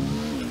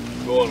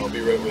 Go on, I'll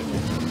be right with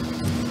you.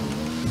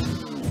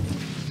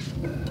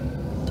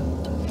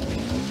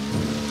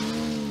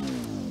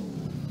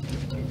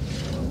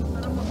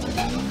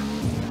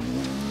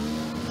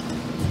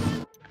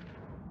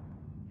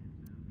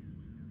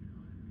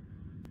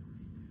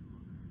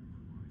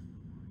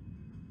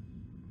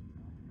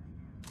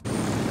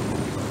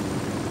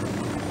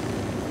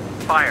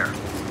 Fire.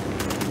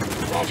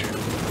 Roger.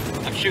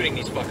 I'm shooting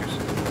these fuckers.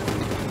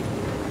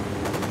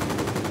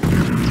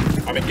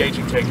 I'm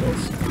engaging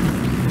tangos.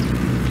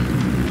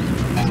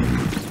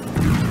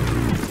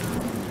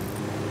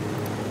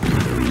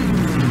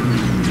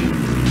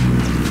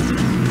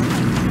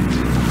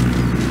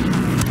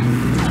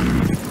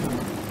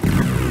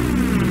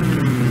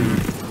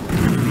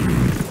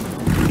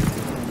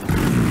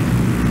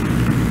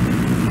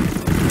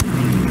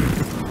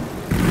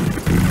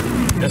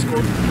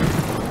 Escort.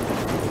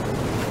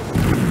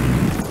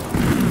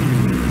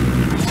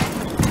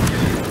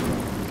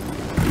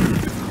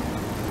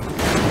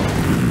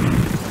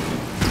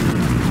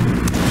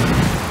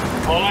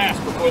 All ass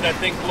before that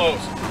thing blows.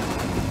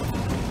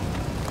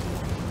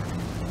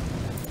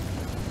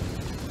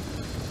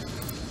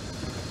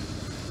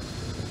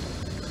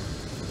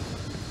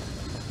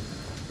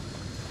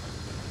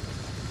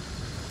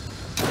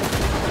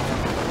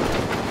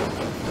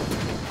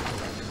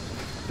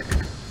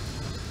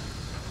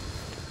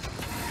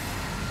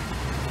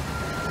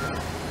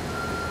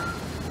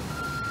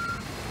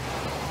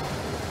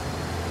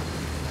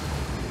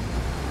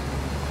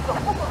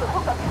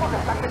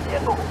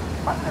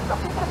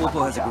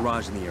 Pulpo has a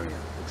garage in the area.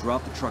 We'll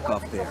drop the truck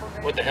off there.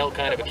 What the hell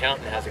kind of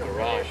accountant has a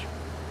garage?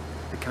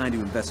 kind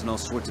who invests in all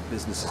sorts of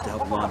businesses to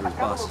help launder his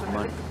boss's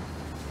money.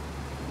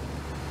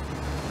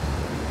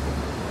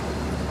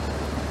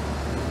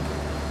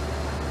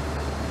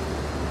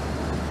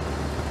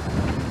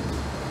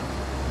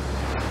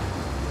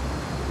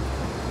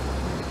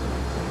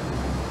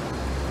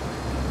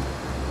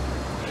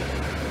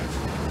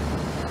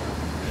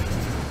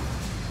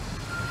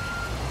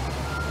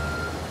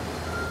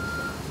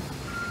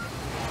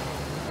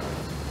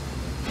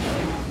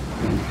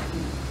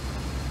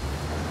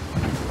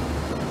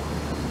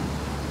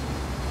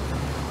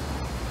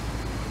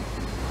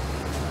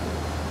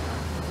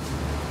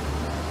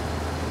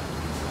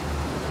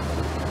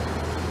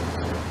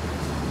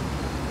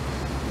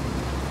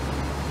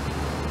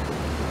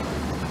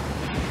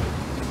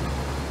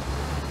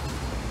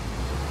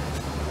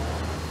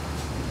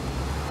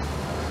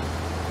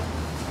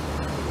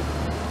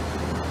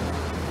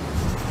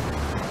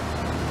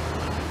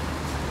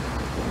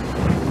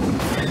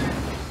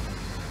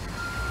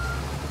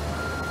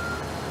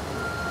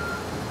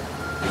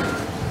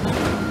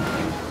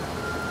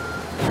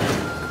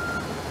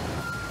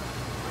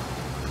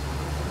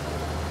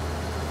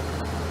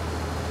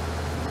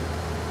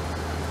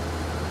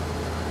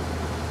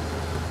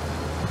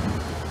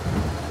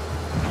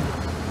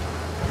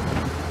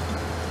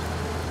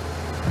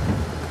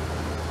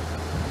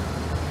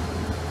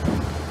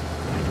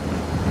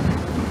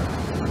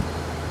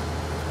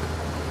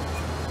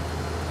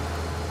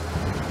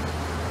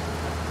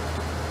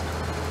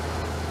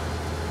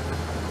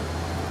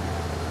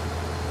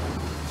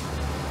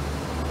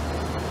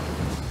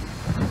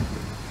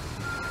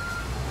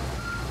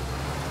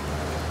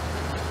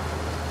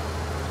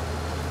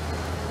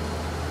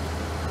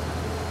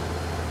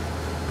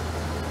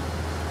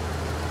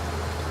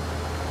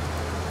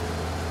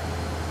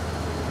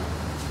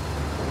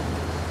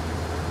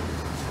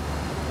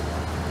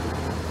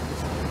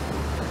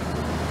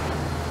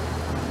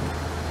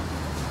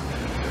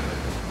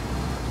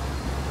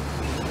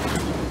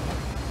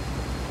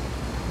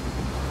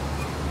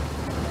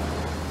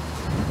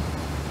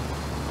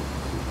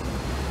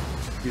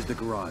 Here's the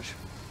garage.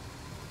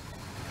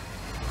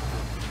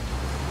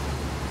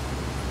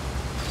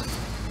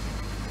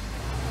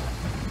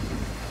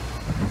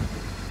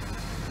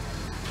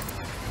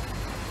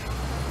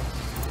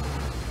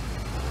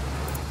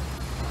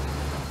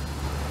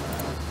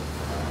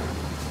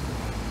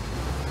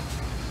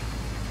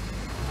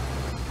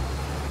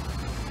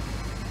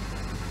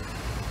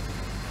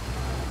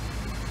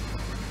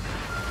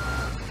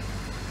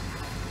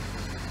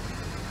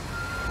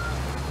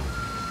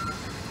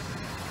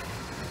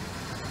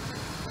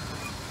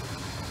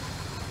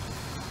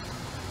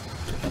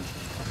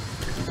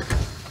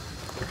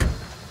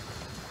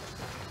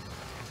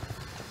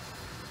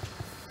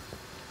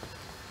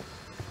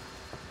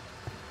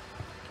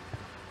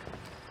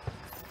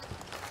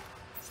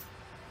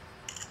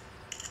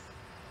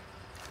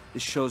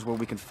 This shows where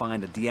we can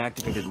find a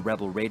deactivated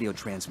rebel radio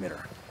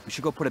transmitter. We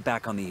should go put it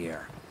back on the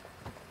air.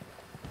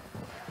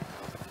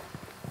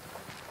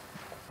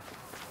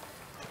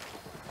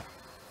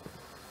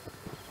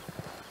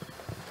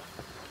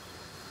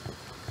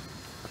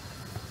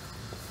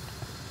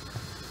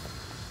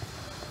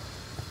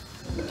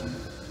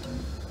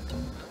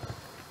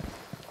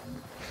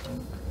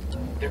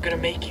 They're gonna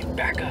make you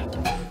back up.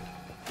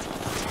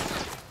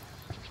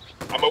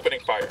 I'm opening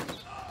fire.